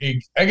unlock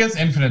I guess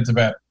infinite's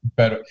a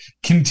better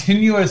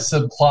continuous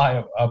supply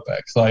of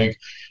UpX. Like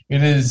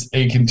it is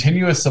a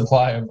continuous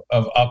supply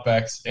of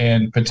UpX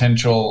and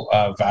potential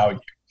value.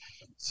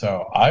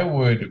 So I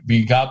would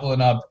be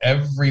gobbling up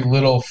every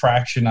little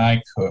fraction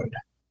I could.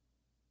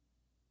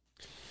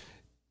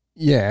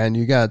 Yeah, and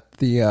you got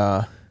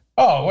the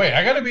oh wait,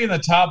 I gotta be in the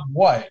top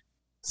what?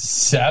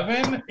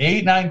 7,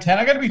 8, 9, 10.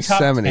 I got to be top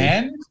 70.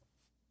 10.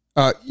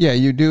 Yeah,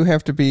 you do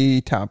have to be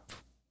top.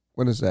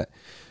 What is that?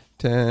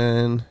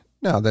 10.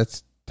 No,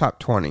 that's top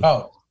 20.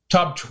 Oh,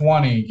 top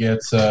 20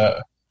 gets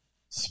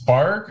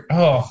Spark.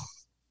 Oh,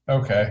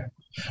 okay.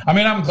 I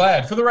mean, I'm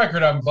glad. For the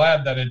record, I'm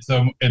glad that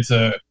it's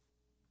a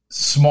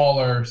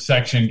smaller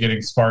section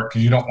getting sparked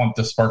because you don't want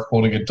the spark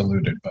pool to get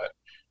diluted. But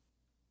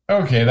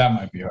okay, that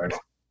might be hard.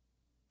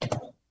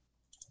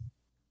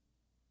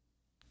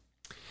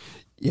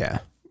 Yeah,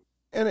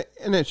 and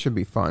it should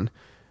be fun.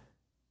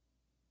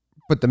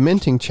 But the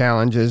minting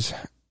challenges,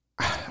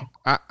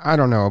 I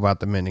don't know about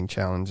the minting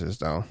challenges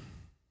though,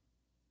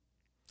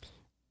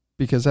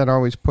 because that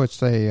always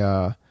puts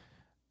a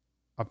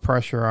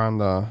pressure on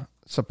the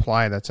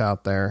supply that's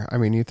out there. I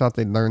mean, you thought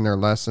they'd learn their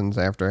lessons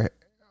after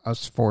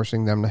us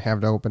forcing them to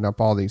have to open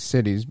up all these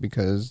cities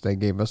because they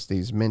gave us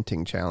these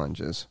minting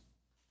challenges.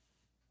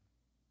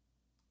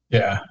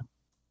 Yeah.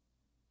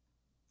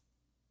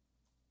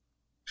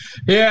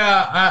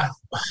 Yeah,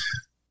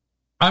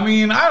 I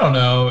mean, I don't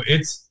know.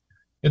 It's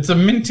a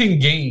minting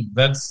game.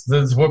 That's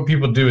what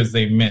people do is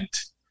they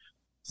mint.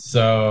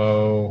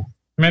 So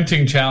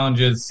minting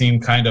challenges seem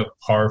kind of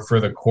par for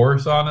the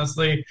course,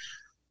 honestly.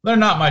 They're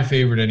not my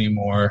favorite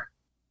anymore,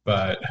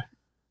 but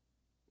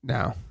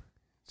no.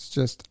 It's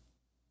just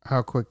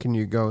how quick can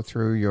you go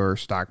through your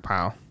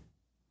stockpile?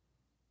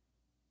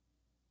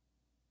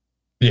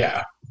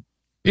 Yeah.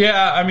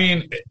 Yeah, I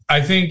mean,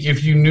 I think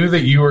if you knew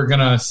that you were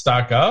going to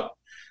stock up,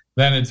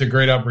 then it's a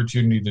great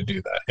opportunity to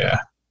do that. Yeah.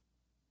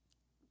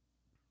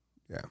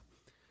 Yeah.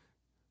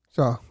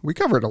 So we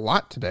covered a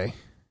lot today.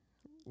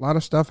 A lot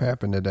of stuff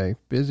happened today.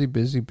 Busy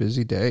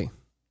day.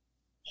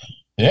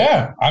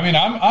 Yeah. I mean,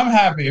 I'm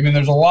happy. I mean,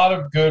 there's a lot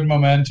of good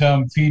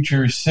momentum,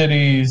 features,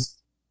 cities.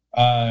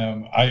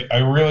 I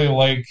really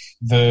like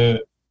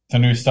the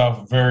new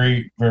stuff.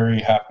 Very, very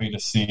happy to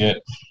see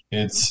it.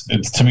 It's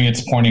to me,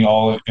 it's pointing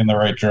all in the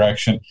right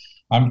direction.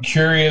 I'm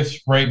curious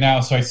right now.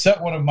 So I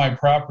set one of my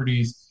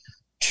properties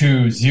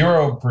to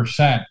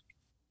 0%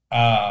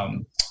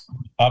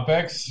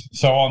 UpX.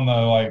 So on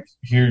the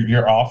here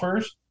your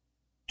offers,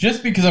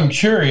 just because I'm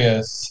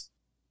curious.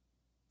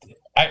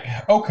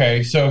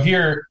 So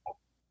here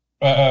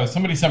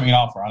somebody sent me an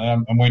offer on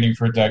it. I'm waiting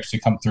for it to actually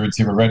come through and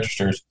see if it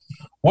registers.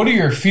 What are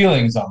your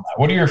feelings on that?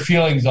 What are your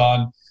feelings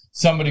on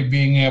somebody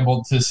being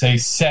able to say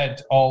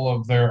set all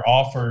of their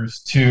offers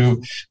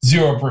to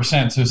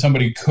 0%? So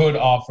somebody could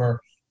offer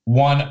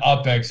one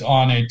UpX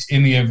on it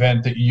in the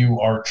event that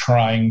you are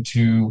trying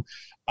to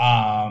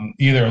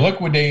either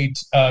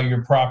liquidate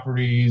your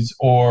properties,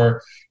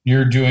 or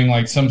you're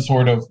doing some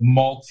sort of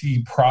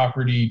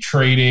multi-property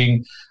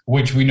trading,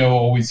 which we know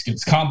always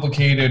gets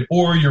complicated,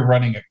 or you're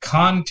running a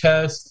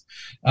contest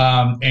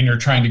and you're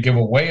trying to give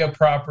away a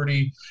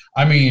property.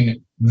 I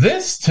mean,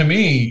 this to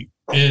me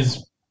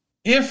is,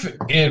 if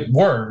it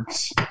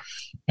works,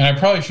 and I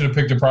probably should have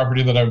picked a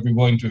property that I would be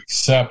willing to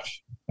accept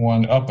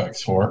one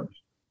UpX for,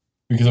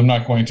 because I'm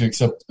not going to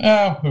accept,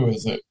 who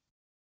is it?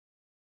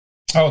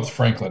 Oh, it's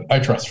Franklin. I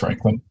trust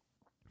Franklin.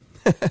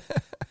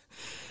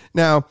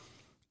 Now,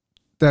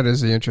 that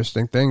is the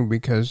interesting thing,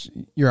 because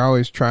you're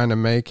always trying to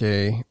make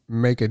a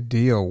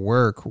deal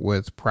work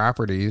with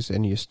properties,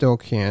 and you still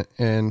can't.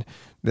 And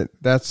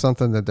that's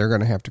something that they're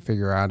going to have to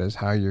figure out, is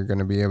how you're going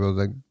to be able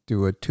to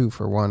do a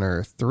 2-for-1 or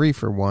a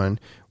 3-for-1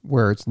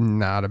 where it's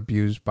not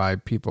abused by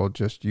people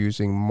just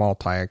using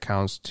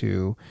multi-accounts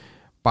to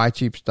buy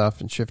cheap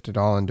stuff and shift it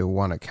all into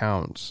one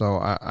account. So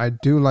I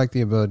do like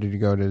the ability to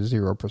go to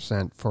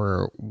 0%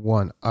 for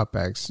one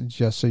UpX,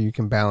 just so you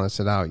can balance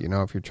it out.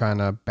 If you're trying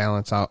to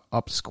balance out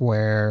Up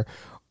Square,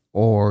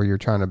 or you're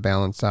trying to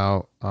balance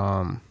out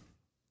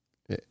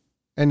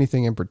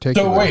anything in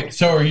particular. So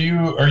wait,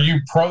 are you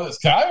pro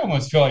this? I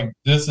almost feel like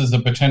this is a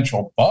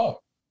potential bug.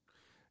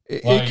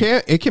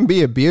 It can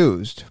be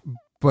abused,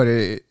 but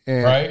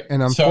right.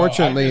 And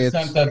unfortunately, so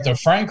I just sent that to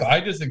Franklin. I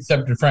just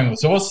accepted Franklin,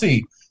 so we'll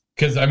see.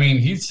 Because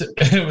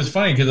it was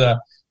funny because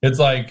it's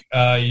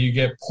you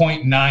get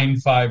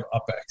 0.95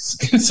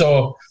 UpX.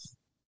 So,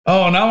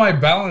 now my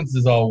balance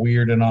is all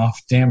weird and off.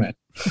 Damn it.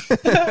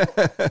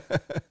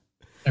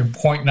 And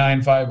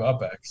 0.95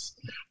 UpX.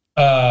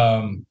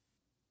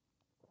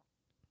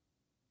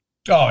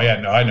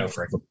 I know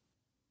Franklin.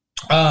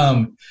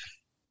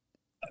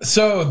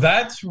 So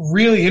that's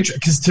really interesting,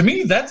 because to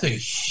me that's a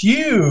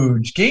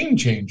huge game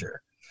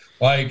changer.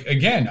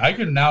 Again, I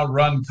can now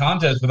run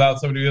contests without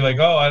somebody being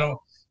I don't.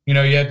 You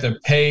have to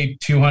pay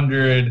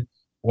 200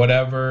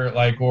 whatever,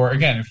 or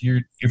again,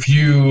 if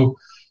you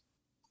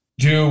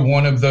do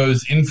one of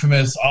those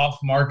infamous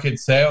off-market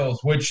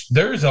sales, which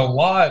there's a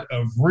lot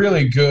of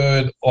really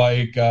good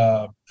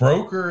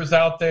brokers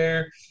out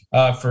there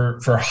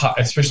for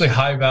especially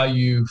high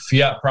value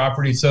fiat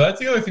properties. So that's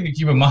the other thing to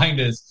keep in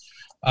mind is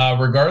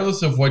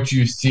regardless of what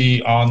you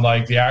see on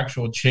the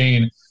actual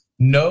chain,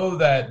 know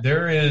that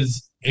there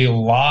is a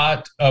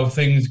lot of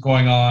things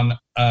going on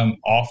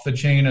off the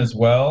chain as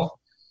well.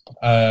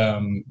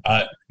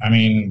 I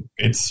mean,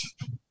 it's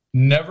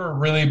never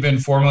really been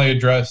formally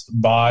addressed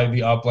by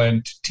the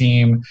Upland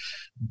team,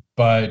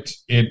 but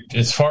it,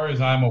 as far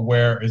as I'm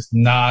aware, is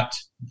not.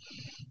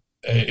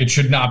 It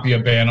should not be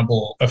a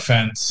bannable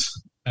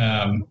offense.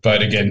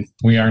 But again,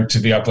 we aren't to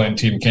the Upland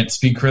team; can't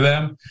speak for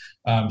them.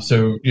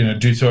 So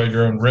do so at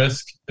your own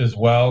risk as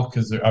well,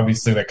 because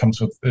obviously that comes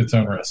with its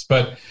own risk.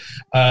 But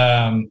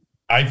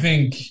I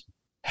think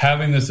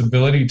having this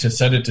ability to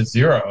set it to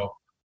 0,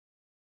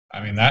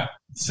 I mean,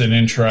 that's an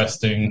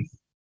interesting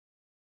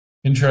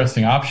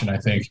option, I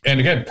think. And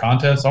again,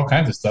 contests, all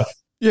kinds of stuff.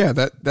 Yeah,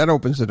 that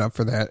opens it up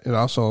for that. It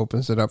also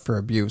opens it up for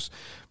abuse.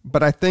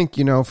 But I think,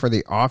 for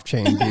the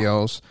off-chain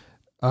deals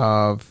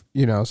of,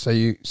 say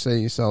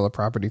you sell a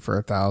property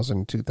for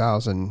 $1,000,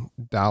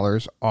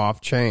 $2,000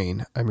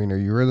 off-chain. I mean, are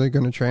you really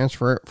going to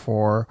transfer it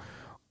for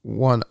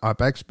one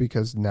UpX,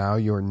 because now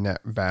your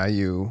net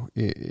value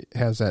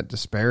has that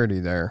disparity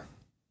there?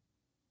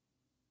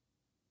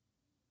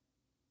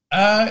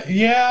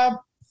 Yeah,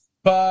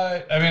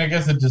 but I mean, I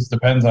guess it just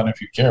depends on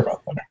if you care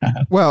about that or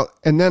not. Well,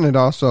 and then it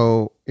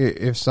also,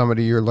 if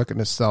somebody you're looking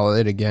to sell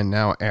it again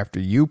now after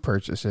you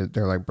purchase it,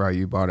 they're like, bro,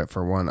 you bought it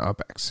for one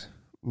UpX.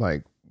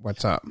 Like,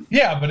 what's up?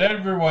 Yeah, but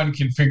everyone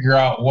can figure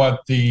out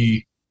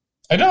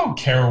I don't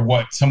care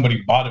what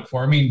somebody bought it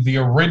for. I mean, the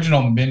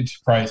original mint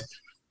price,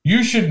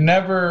 you should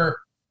never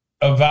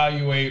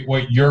evaluate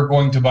what you're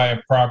going to buy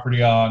a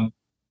property on.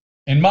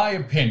 In my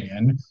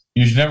opinion,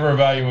 you should never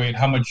evaluate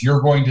how much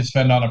you're going to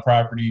spend on a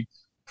property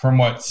from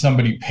what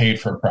somebody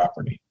paid for a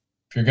property.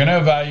 If you're going to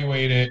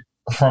evaluate it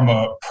from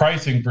a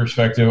pricing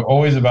perspective,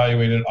 always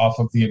evaluate it off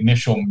of the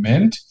initial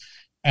mint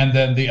and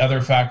then the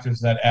other factors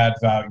that add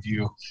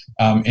value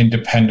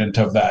independent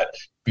of that,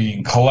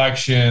 being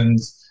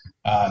collections,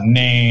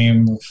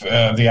 name,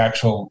 the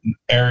actual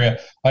area.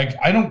 Like,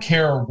 I don't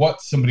care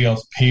what somebody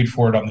else paid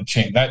for it on the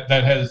chain. That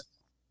has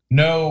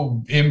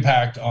no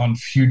impact on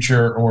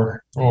future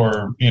or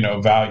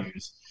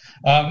values.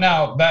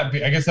 Now, I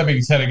guess that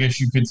being said, I guess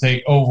you could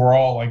say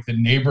overall, like the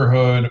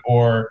neighborhood,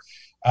 or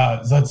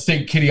let's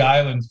say Kitty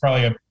Island's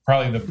probably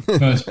the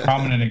most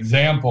prominent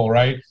example,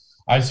 right?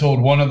 I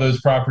sold one of those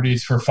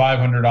properties for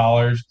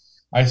 $500.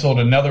 I sold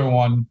another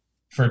one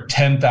for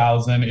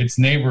 $10,000. Its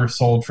neighbor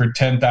sold for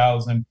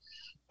 $10,000.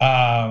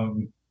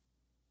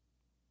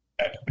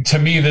 To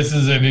me, this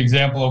is an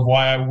example of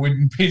why I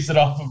wouldn't base it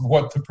off of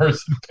what the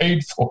person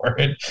paid for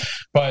it.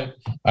 But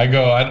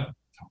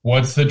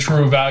what's the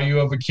true value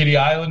of a Kitty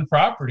Island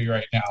property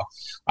right now?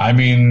 I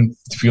mean,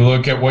 if you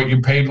look at what you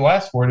paid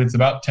less for it, it's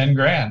about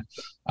 $10,000.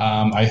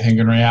 I think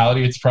in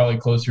reality, it's probably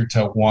closer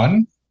to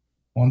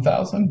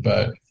 $1,000.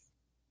 But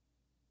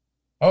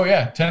oh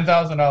yeah,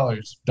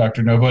 $10,000,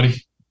 Dr. Nobody.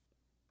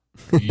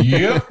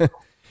 Yep.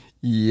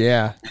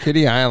 Yeah,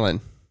 Kitty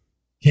Island.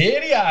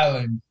 Kitty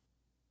Island.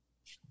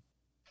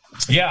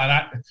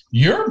 Yeah, and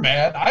you're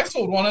mad. I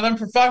sold one of them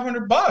for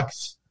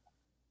 $500.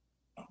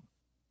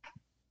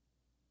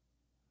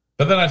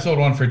 But then I sold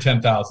one for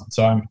 $10,000,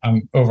 so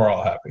I'm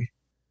overall happy.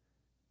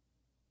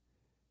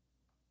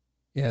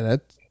 Yeah,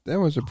 that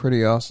was a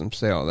pretty awesome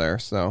sale there.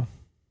 So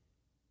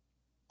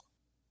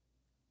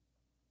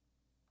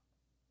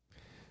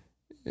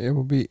it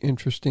will be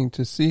interesting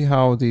to see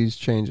how these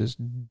changes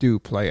do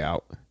play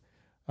out.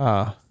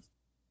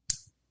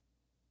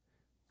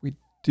 We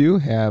do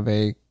have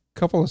a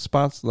couple of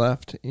spots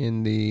left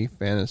in the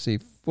fantasy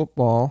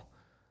football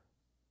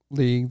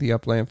league, the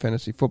Upland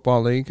Fantasy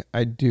Football League.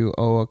 I do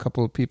owe a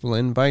couple of people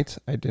invites.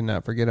 I did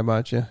not forget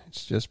about you.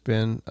 It's just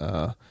been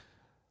a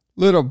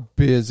little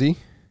busy.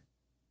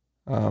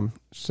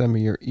 Send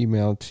me your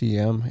email,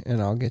 TM,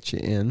 and I'll get you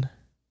in.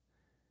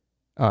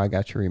 Oh, I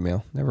got your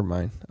email. Never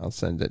mind. I'll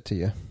send it to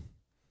you.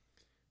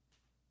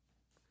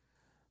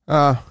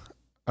 Other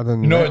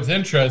than what's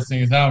interesting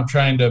is now I'm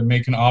trying to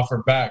make an offer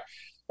back.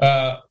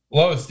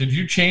 Lois, did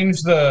you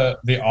change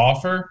the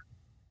offer?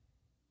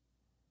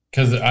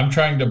 Because I'm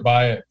trying to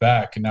buy it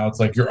back, and now it's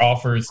like your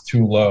offer is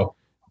too low.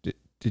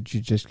 Did you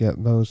just get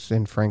Lois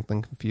and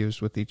Franklin confused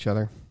with each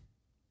other?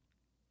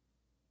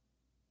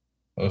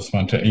 Lois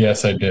Montana.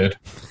 Yes, I did.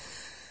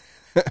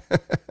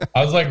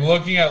 I was like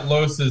looking at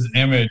Lois's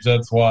image.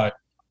 That's why,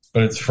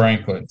 but it's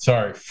Franklin.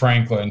 Sorry,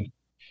 Franklin.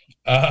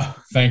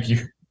 Thank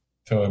you.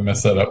 Totally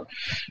messed that up.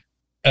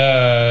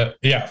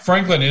 Yeah,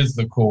 Franklin is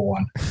the cool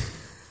one.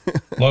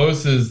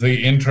 Lois is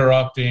the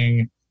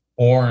interrupting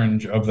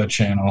orange of the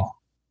channel.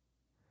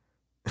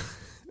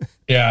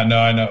 Yeah, no,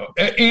 I know.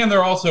 And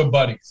they're also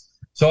buddies.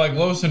 So like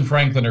Lois and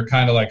Franklin are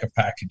kind of like a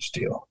package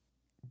deal.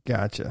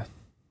 Gotcha.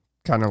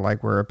 Kind of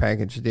like we're a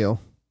package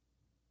deal.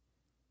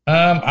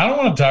 I don't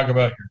want to talk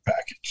about your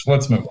package.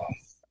 Let's move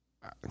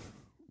on.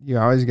 You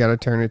always got to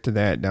turn it to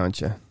that, don't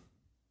you?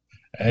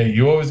 Hey,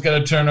 you always got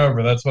to turn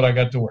over. That's what I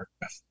got to work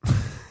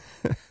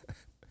with.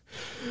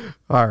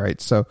 All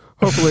right. So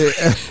hopefully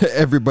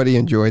everybody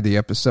enjoyed the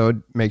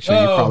episode. Make sure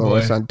you follow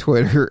us on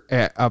Twitter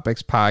at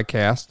UpX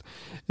Podcast.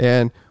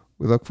 And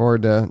we look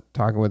forward to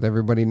talking with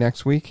everybody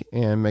next week.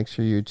 And make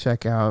sure you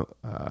check out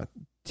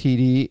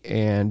TD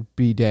and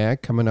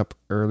BDAG coming up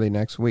early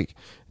next week.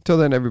 Until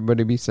then,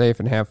 everybody be safe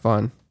and have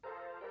fun.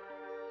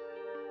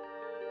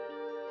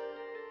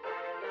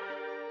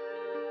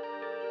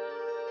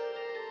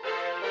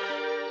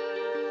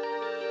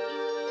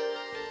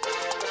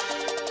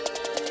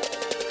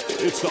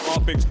 It's the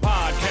UpX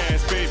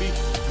Podcast, baby.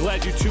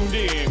 Glad you tuned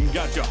in.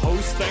 Got your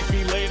host,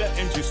 ThankMeLater,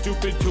 and Too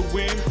Stupid to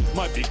Win.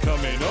 Might be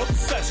coming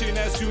obsession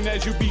as soon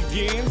as you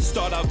begin.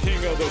 Start out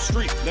king of the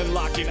street, then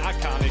lock in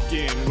iconic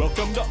in.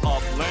 Welcome to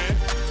Upland.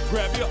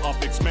 grab your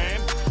optics, man.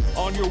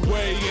 On your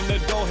way in, the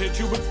doll hit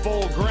you with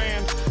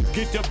 $4,000.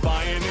 Get to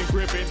buying and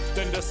gripping,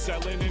 then to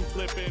selling and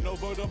flipping,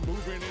 over to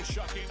moving and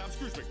shucking. I'm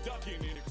Scrooge McDuckin' in